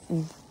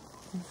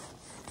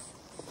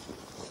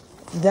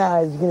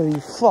 That is gonna be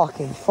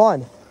fucking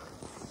fun.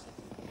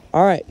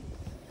 Alright.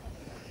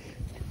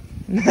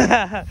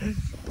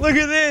 Look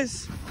at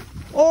this.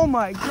 Oh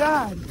my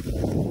god.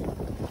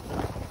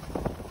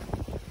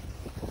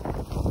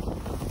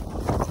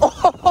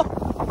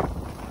 Oh,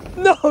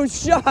 no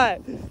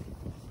shot.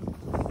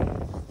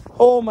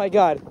 Oh my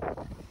god.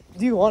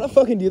 Do you want to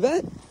fucking do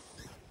that?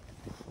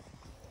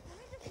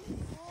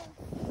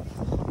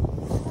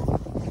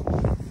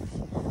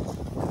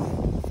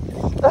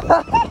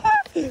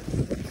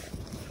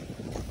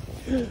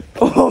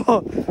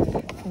 Oh,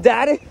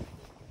 Daddy,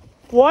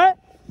 what?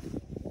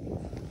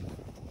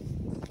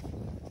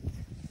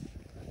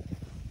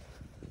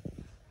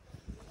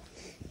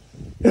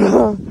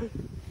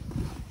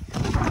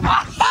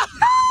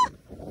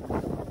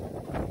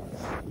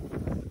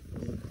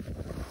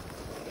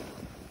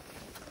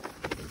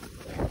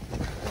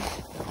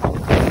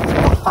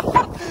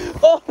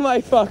 Oh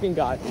my fucking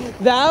god.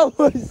 That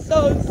was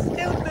so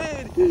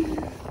stupid.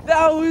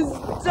 That was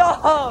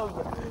dumb.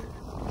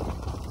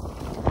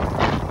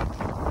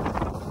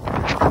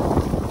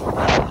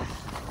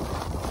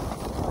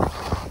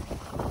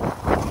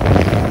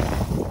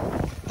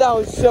 That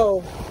was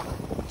so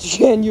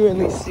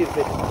genuinely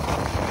stupid.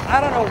 I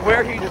don't know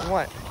where he just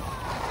went.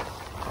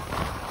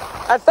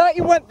 I thought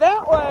you went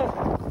that way.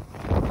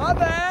 My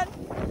bad.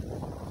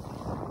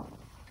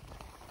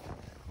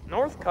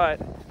 North cut.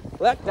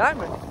 Black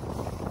diamond.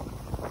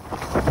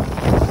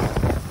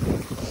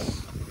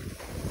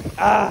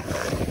 Ah.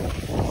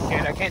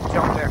 Shit, I can't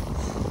jump there.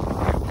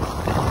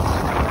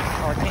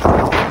 Oh, I can't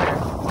jump there.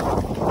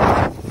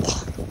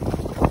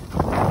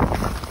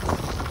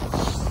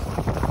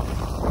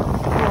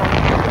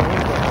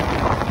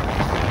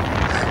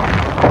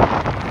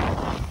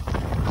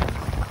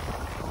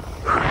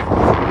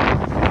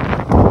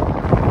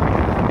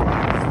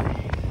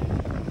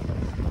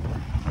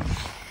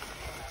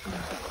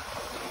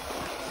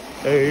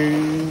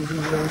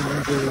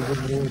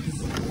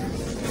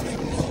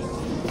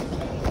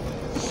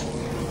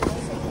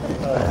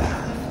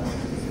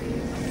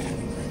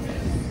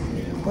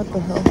 What the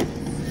hell?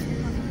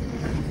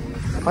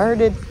 Where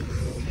did...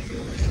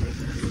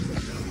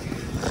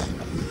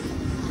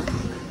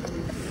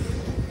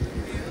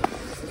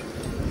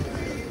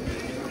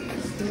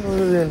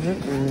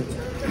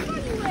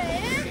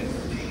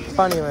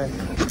 Funny way.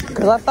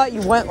 Because I thought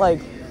you went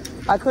like...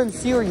 I couldn't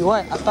see where you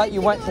went. I thought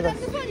you went to the...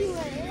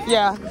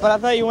 Yeah, but I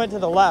thought you went to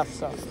the left,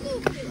 so...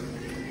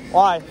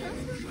 Why?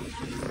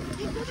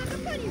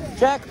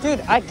 Jack, dude,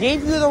 I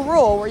gave you the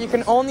rule where you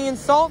can only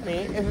insult me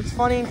if it's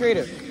funny and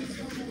creative.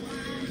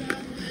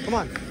 Come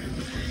on.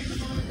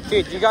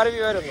 Dude, you gotta be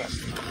rid of this.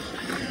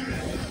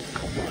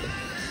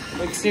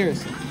 Like,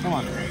 seriously, come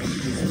on.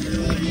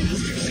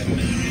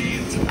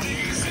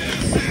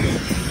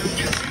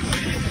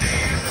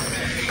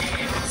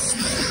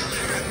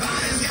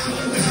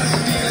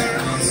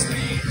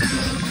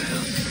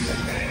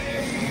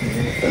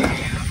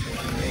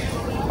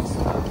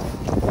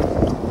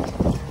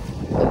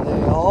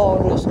 They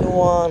all just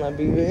wanna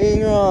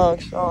be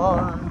rock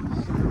stars.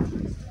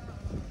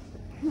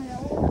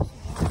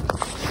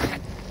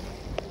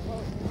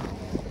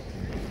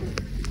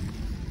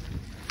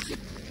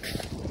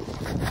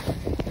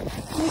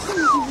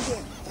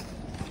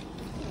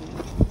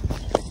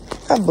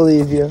 I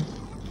believe you.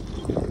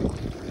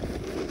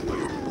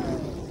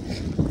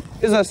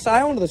 Is a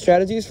sign one of the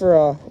strategies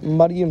for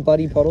muddy and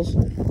bloody puddles?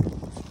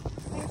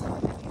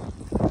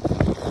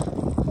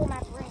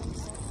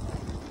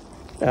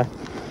 Yeah.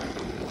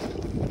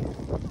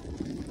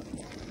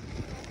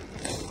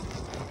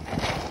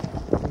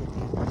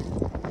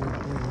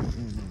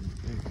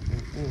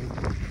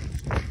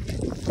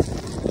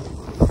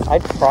 I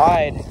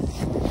tried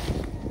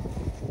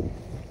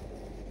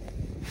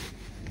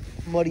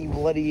muddy,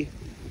 bloody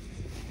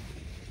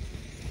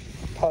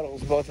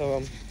puddles, both of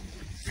them,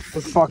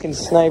 with fucking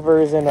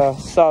snipers and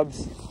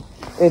subs.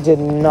 It did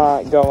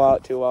not go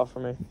out too well for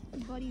me.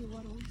 Buddy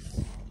Waddles.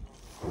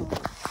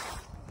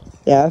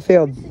 Yeah, I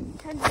failed.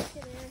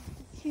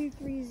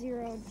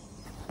 230.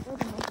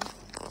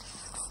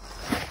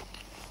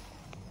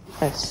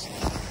 Nice.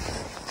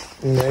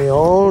 They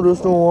all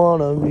just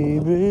wanna be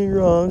big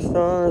rock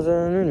stars.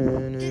 This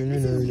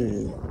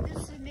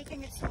is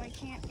making it so I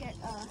can't get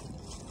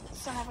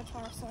Sun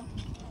Avatar, so.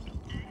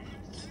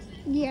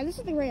 Yeah, this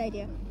is the right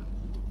idea.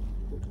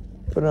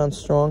 Put it on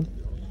strong.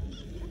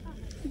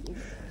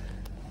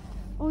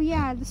 Oh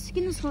yeah, the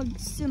skin is called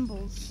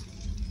symbols.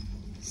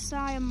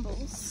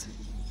 Symbols.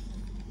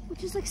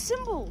 Which is like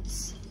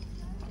symbols.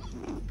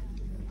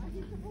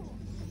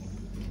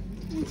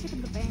 Let me check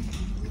in the bank.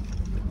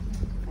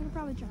 I could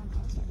probably turn on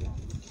pause.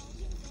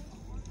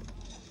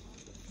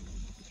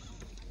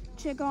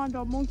 Check on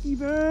the monkey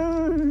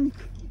bank.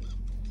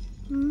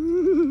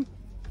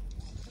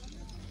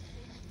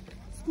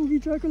 Spooky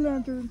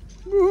jack-o'-lantern.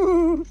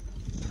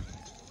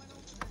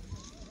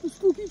 The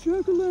spooky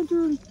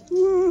jack-o'-lantern.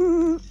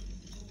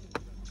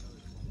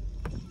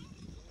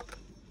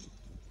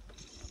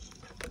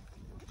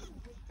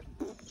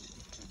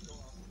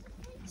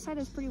 Side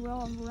is pretty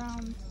well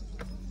around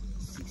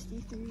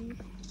 63.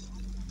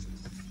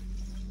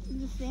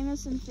 The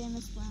famous and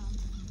famous round.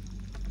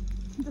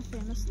 The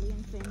famously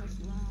and famous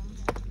round.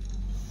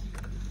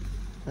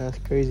 That's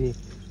crazy.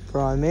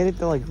 Bro, I made it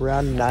to like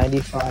round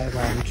 95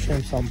 on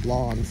chimps on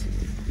blondes.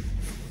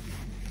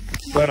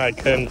 But I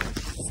couldn't.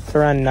 To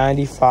round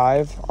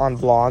 95 on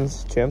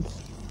blondes, chimps.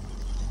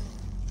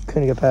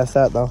 Couldn't get past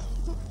that though.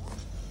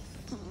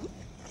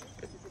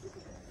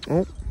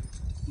 Oh.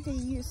 Did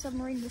you use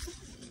submarine missile?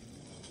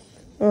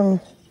 Oh.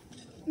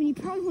 I mean, you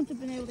probably wouldn't have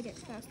been able to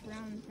get past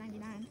round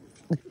 99.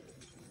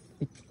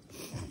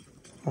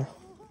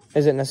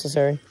 Is it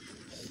necessary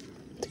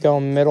to go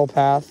middle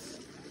path?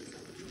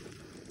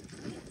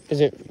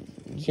 Is it,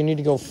 do you need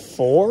to go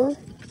 4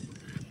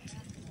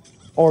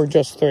 or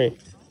just 3?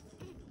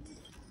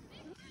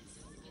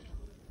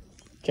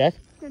 Jack?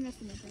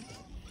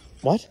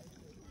 What?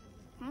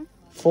 Huh?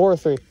 4 or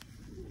 3?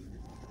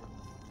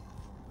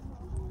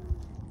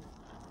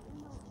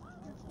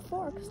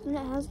 4, because then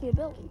it has the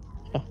ability.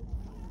 Oh,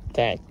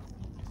 dang.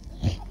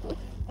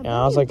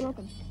 Yeah, I was like,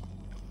 broken.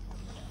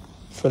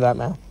 For that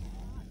man.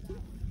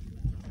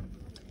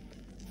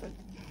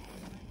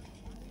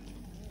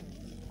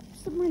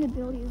 Submarine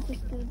ability is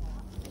just good.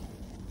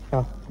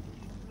 Oh.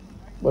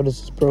 What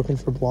is this broken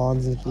for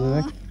blondes in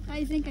specific?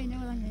 I think I know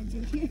what I'm gonna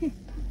do.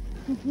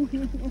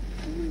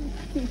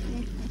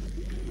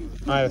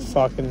 I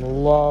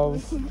fucking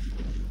love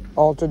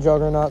Ultra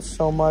Juggernaut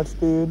so much,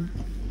 dude.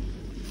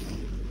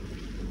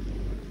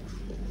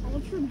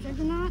 Ultra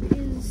Juggernaut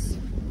is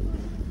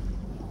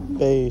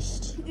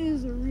Based.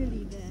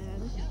 really bad.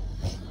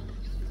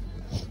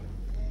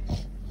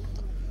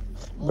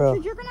 Bro.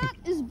 Ultra Juggernaut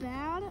is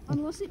bad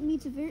unless it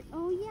meets a very.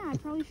 Oh yeah, I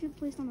probably should have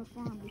placed on the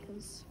farm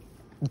because.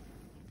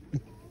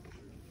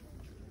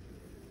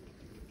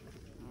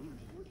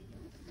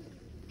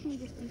 Can you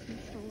just do some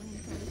trolling?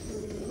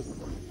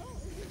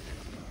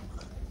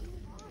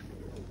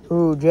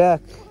 Ooh,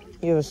 Jack,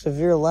 you have a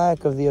severe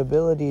lack of the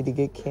ability to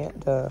get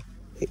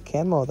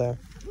camo there.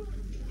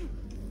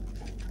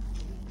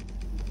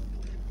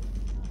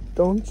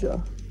 Don't ya?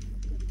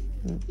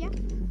 Yeah.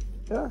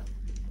 Yeah.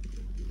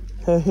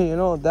 You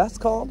know what that's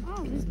called?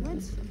 Oh, there's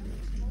blitz.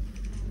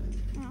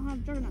 I don't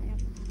have Juggernaut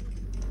yet.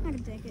 I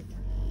can take it.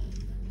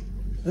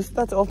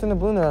 That's alternate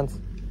blue neurons.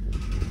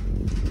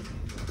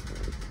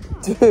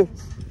 Dude,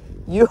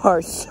 you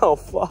are so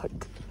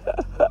fucked.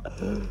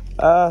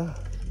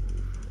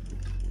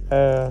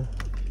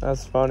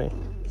 That's funny.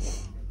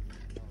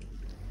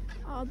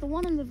 The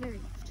one on the very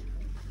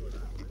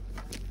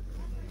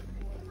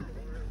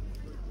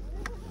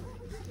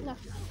left.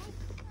 Left.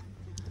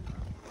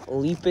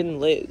 Leapin'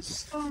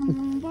 Liz.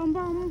 Bum,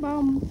 bum,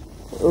 bum.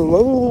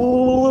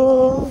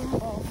 Hello.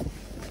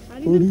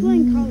 Have you been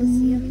playing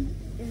Coliseum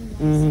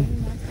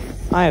in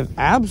I have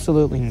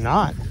absolutely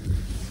not.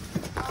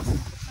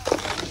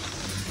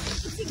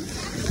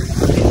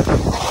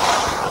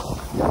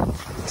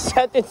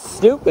 Except it's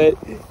stupid.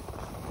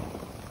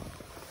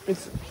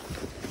 It's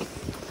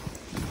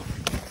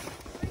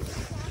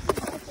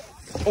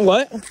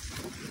what?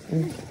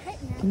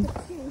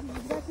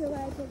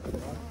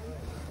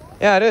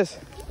 Yeah, it is.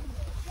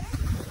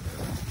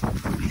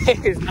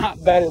 It is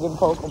not better than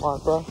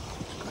Pokemon, bro.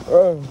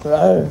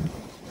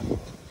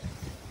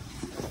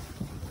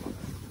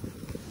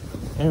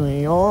 And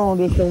we all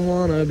just don't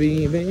wanna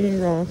be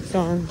big rock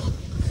stars.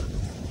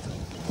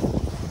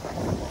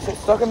 Shit's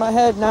stuck in my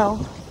head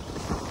now.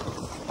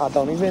 I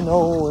don't even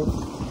know it.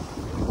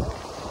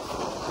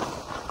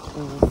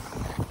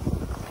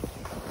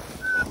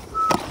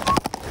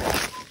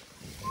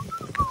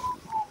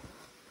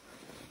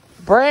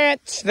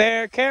 Branch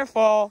there,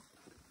 careful.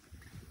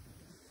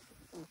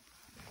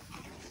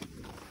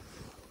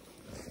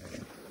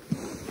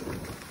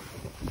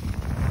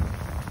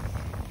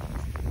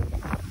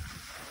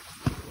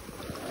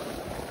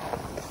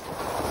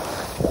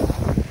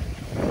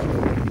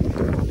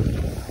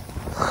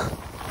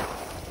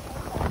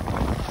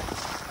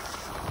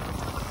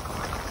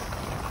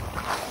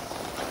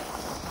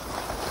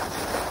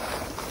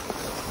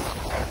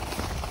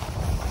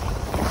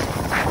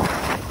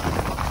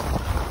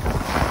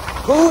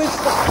 Who is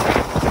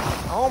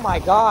oh my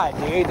god,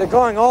 dude, they're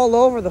going all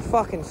over the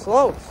fucking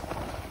slopes.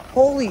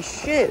 Holy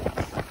shit.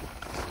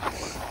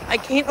 I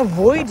can't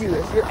avoid you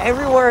if you're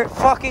everywhere at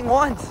fucking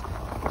once.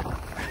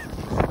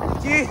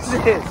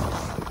 Jesus.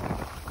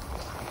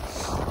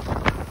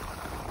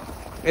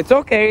 It's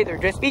okay, they're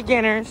just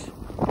beginners.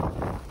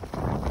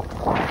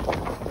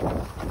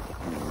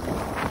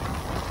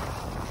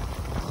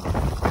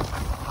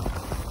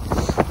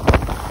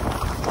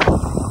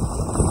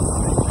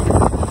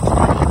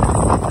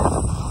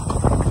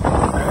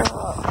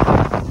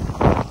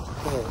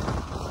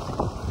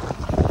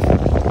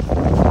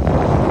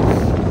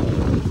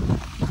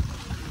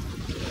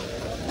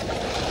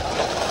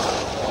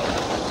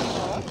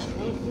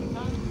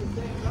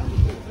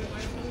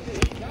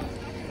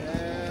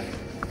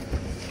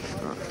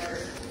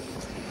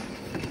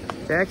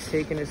 Jack's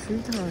taking his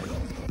sweet time.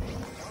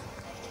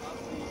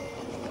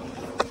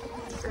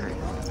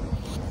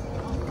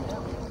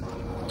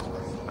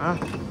 Ah.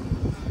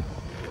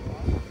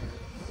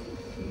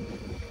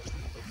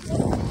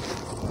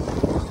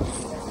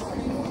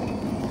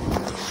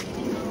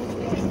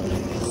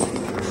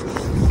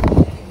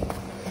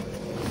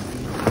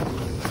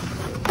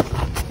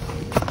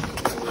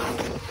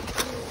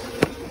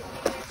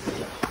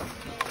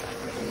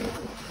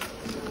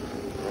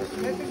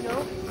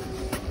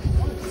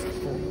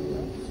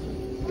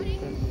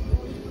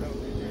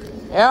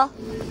 Yeah?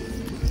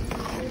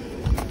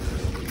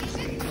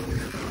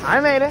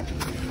 I made it.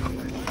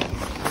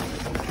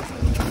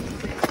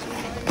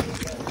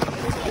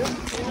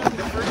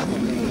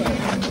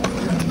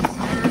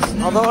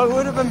 Although it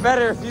would have been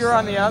better if you were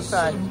on the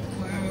outside,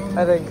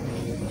 I think.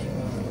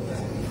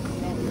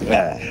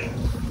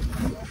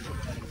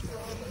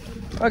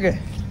 Okay.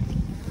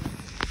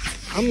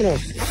 I'm gonna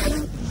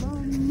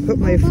put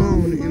my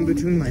phone in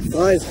between my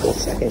thighs for a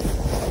second.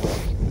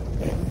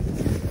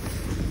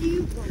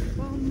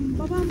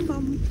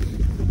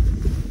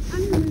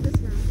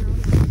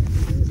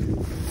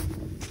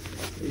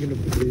 You're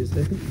gonna put these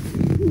there?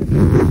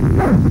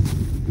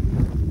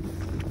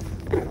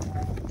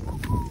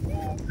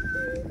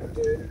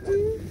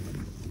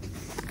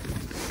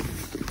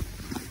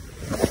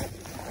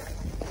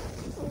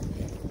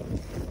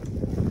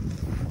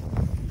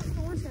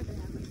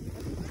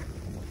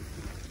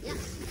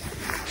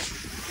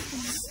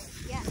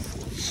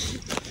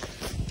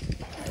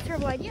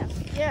 Terrible idea.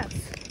 Yes.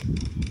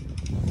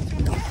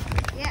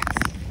 Yes.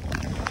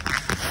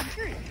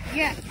 True.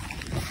 Yes.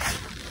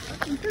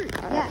 True.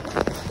 Yes.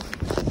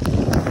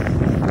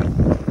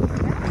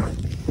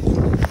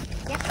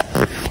 Yes.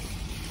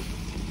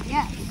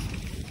 Yes.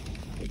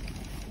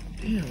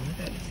 Damn,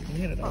 we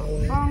had it all the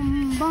way.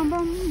 Bum bum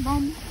bum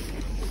bum.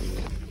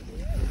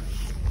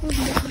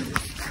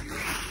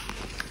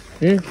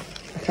 I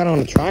kind of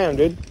want to try them,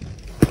 dude.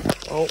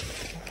 Oh.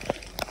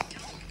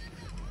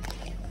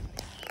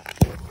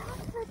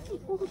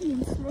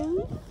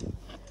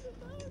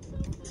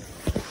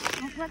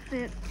 Don't let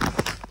the.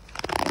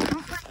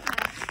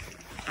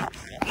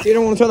 You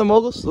don't want to try the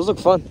moguls? Those look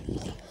fun.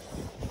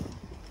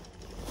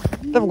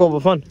 Difficult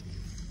but fun.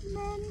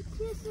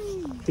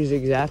 He's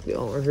exactly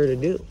all we're here to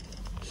do.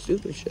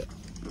 Stupid shit.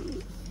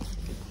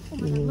 Oh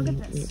my god, look at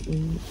this.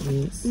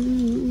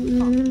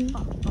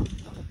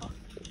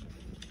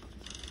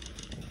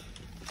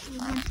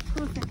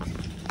 Perfect.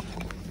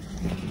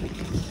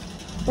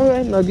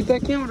 Okay, now get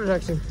that camera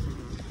detection.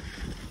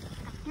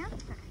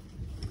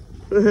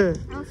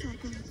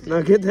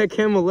 Now get that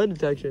camel lid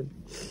detection.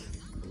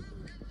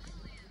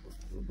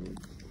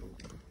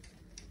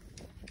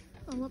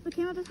 Oh, what the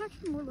camera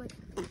detection look like?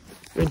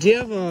 Do you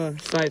have a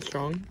side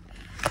strong?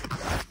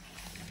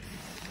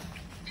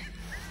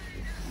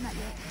 Not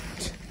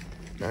yet.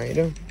 No, you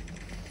do.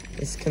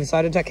 Can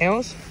side detect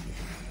cameras?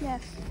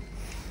 Yes.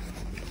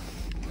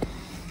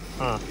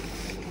 Huh.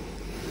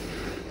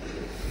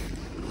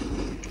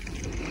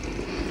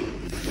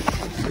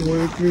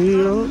 Wake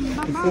me up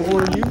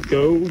before you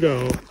go.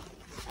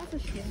 That's a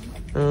shame.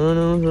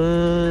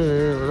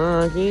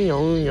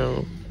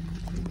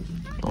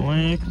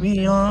 Wake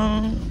me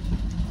up.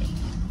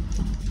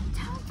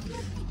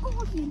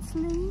 Audience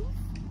leave.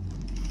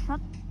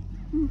 Shut.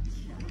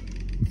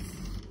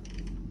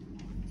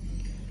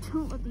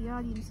 Don't let the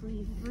audience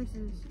leave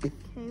versus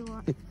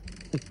KY.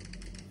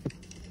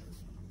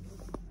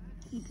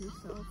 Keep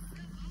yourself.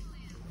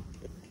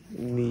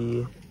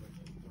 Me.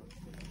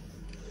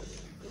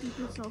 Keep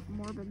yourself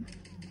morbid.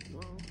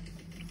 Whoa.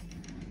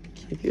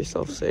 Keep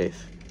yourself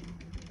safe.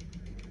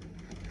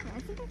 Yeah, I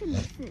think I can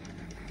fit.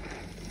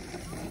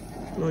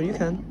 No, you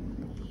can.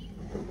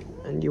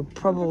 And you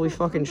probably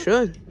fucking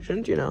should.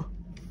 Shouldn't you know?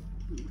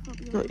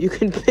 No, you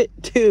can fit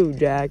too,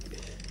 Jack.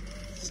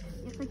 Yes,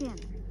 I can.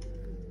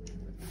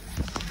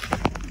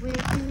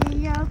 Wake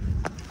me up.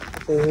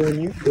 On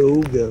you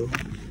go.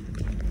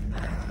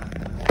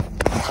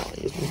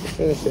 Just need to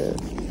finish it.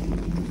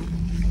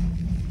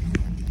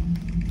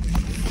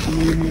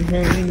 You be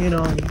hanging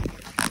on.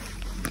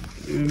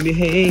 You be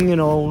hanging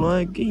on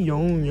like a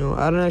yo-yo.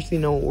 I don't actually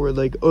know what word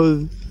like,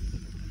 so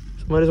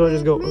might as well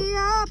just go. Wake me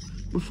up.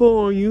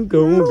 Before you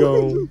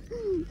go.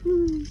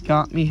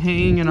 Got me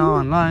hanging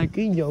on like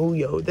a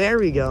yo-yo. There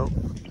we go.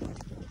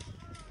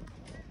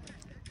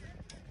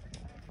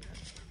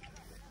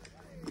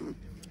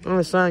 Oh,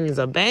 the song is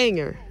a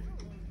banger.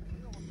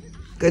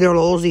 Good old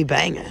Aussie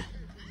banger.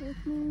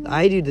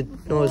 I do the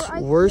most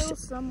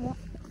worst.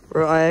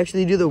 Or I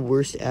actually do the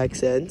worst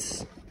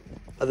accents,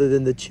 other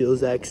than the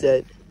chills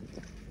accent.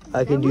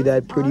 I can do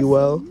that pretty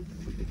well.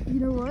 You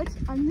know what?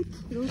 I'm the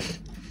kill.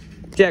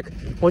 Jack,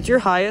 what's your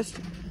highest?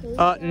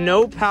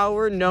 No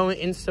power, no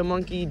Insta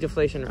Monkey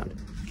deflation round.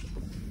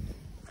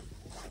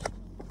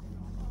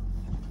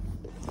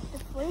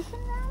 Deflation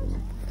round?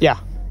 Yeah.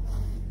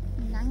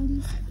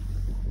 90.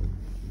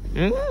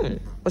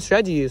 What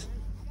strat do you use?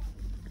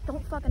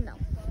 Don't fucking know.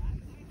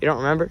 You don't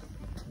remember?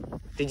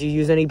 Did you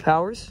use any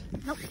powers?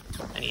 Nope.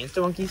 Any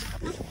Insta Monkeys?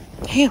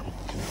 Damn.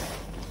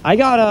 I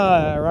got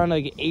around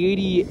like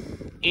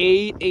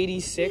 88,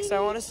 86, I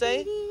want to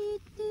say.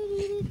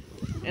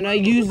 And I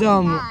used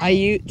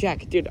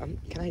Jack, dude,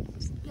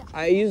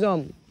 I used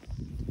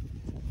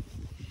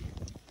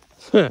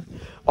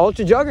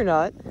Ultra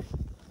Juggernaut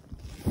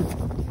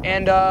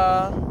and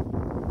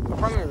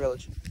Primary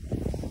Village.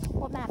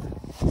 What map?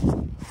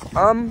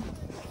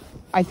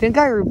 I think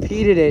I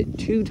repeated it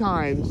 2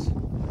 times.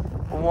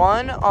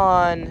 One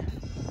on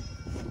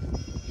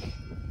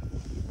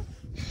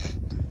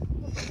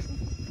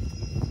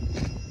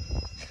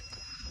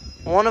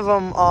one of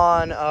them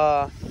on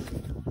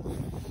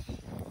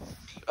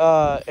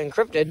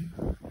encrypted,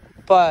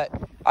 but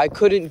I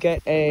couldn't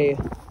get a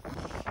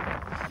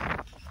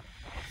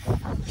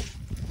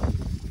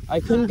I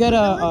couldn't get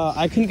a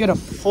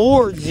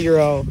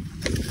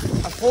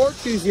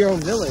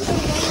 420 village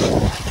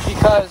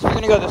because we're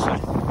gonna go this way.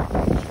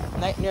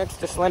 Next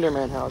to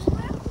Slenderman house.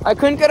 I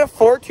couldn't get a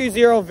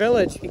 420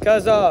 village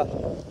because of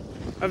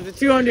the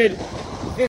 200